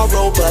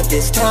tomorrow, but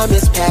this time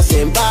is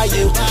passing by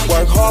you.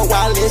 Work hard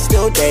while it's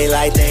still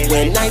daylight.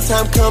 When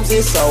nighttime comes,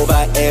 it's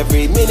over.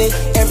 Every minute,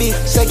 every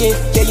second,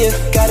 yeah, you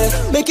gotta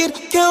make it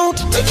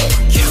count. Make it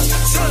count.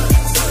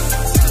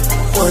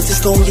 Once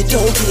it's gone, you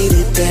don't get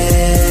it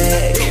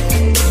back.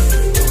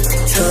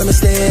 Time is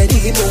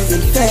steady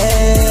moving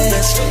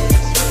fast.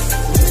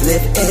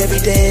 Live every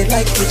day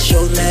like it's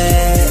your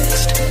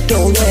last.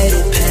 Don't let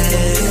it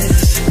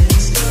pass.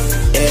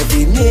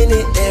 Every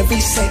minute, every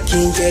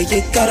second, yeah,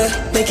 you gotta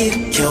make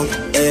it count.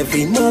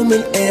 Every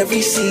moment,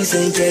 every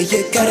season, yeah,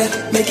 you gotta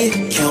make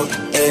it count.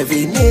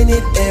 Every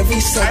minute, every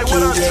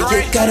second, yeah,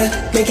 you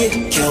gotta make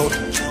it count.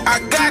 I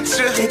got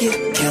you. Make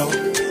it count.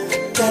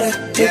 Gotta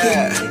make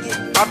it.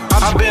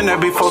 I've been there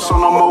before, so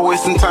no more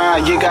wasting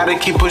time. You gotta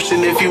keep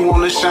pushing if you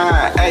wanna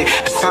shine. Hey,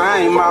 it's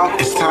time out,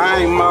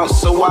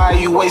 so why are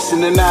you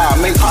wasting it now?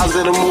 Make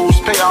positive moves,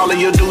 pay all of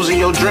your dues and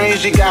your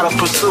dreams you gotta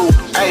pursue.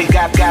 Hey,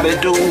 gotta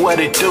do what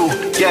it do,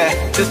 yeah,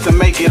 just to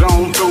make it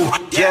on through,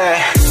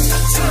 yeah.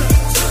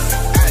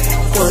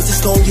 Once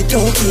it's gone, you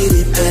don't get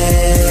it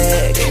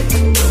back.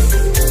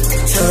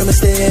 Time is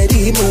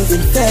steady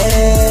moving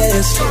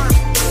fast.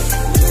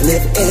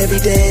 Live every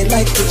day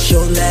like it's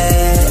your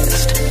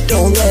last.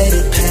 Don't let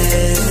it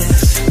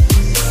pass.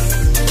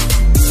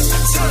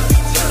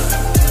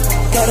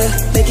 Gotta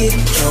make it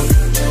count.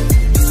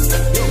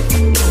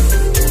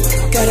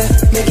 Gotta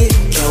make it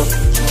count.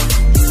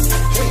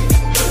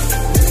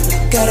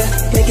 Gotta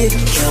make it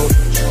count.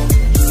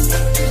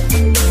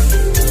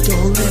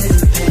 Don't let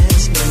it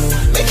pass, no.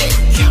 Make it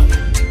count.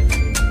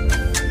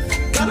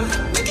 Gotta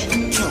make it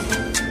count.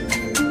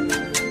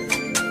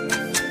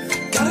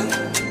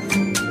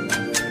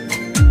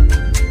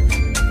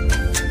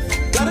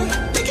 Gotta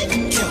make it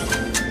count.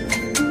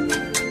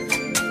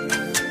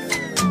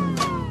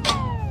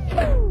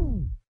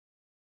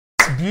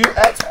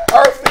 That's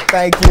perfect.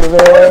 Thank you,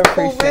 man.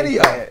 Cool Appreciate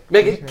video. that.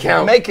 Make it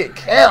count. Make it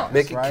count.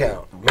 Make it right.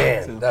 count.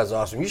 Man, that was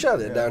awesome. You shot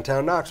that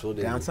downtown Knoxville,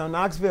 didn't you? Downtown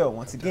Knoxville,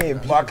 once again.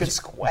 Market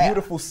Square.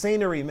 Beautiful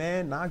scenery,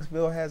 man.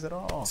 Knoxville has it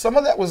all. Some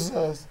of that was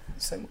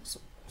some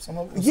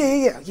of it was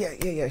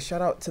Yeah.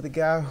 Shout out to the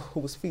guy who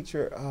was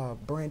featured,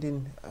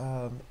 Brandon,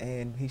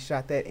 and he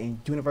shot that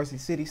in University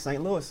City,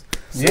 St. Louis.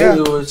 St.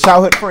 Louis.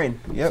 Childhood friend.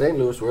 Yep. St.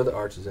 Louis, where the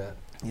arch is at.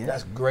 Yeah.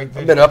 That's great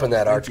video. I've been up in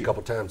that arch a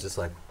couple times. It's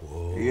like,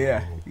 whoa.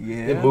 Yeah.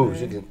 It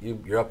moves.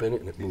 You're up in it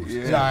and it moves.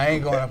 No, I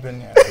ain't going up in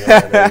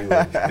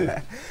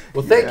there.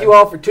 Well, thank you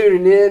all for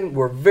tuning in.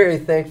 We're very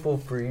thankful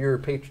for your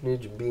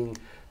patronage and being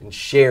and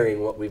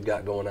sharing what we've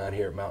got going on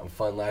here at Mountain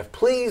Fun Life.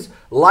 Please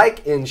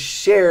like and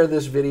share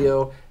this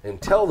video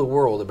and tell the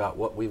world about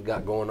what we've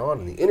got going on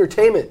in the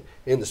entertainment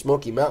in the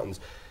Smoky Mountains.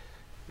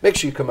 Make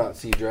sure you come out and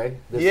see Dre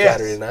this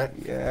Saturday night.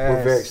 Yes.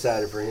 We're very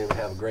excited for him to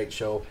have a great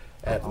show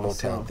at the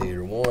Motown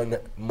Theater. One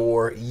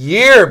more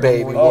year,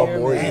 baby. One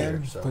more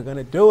year. So. We're going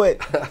to do it.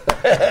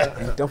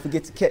 And don't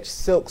forget to catch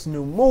Silk's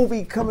new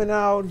movie coming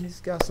out. He's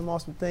got some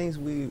awesome things.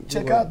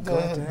 Check out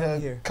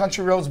the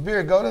Country Roads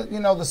beer. Go to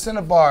the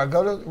Cinnabar.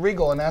 Go to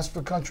Regal and ask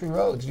for Country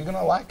Roads. You're going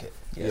to like it.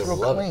 It's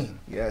real clean.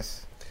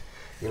 Yes.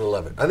 You're going to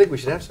love it. I think we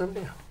should have some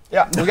now.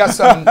 Yeah, we got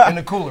some in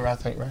the cooler, I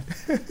think, right?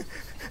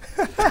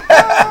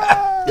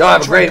 Y'all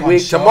have a great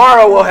week.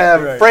 Tomorrow we'll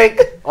have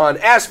Frank on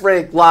Ask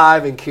Frank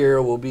Live, and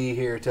Kira will be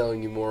here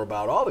telling you more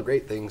about all the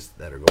great things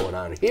that are going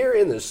on here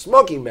in the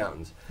Smoky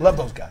Mountains. Love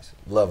those guys.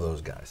 Love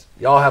those guys.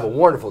 Y'all have a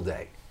wonderful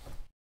day.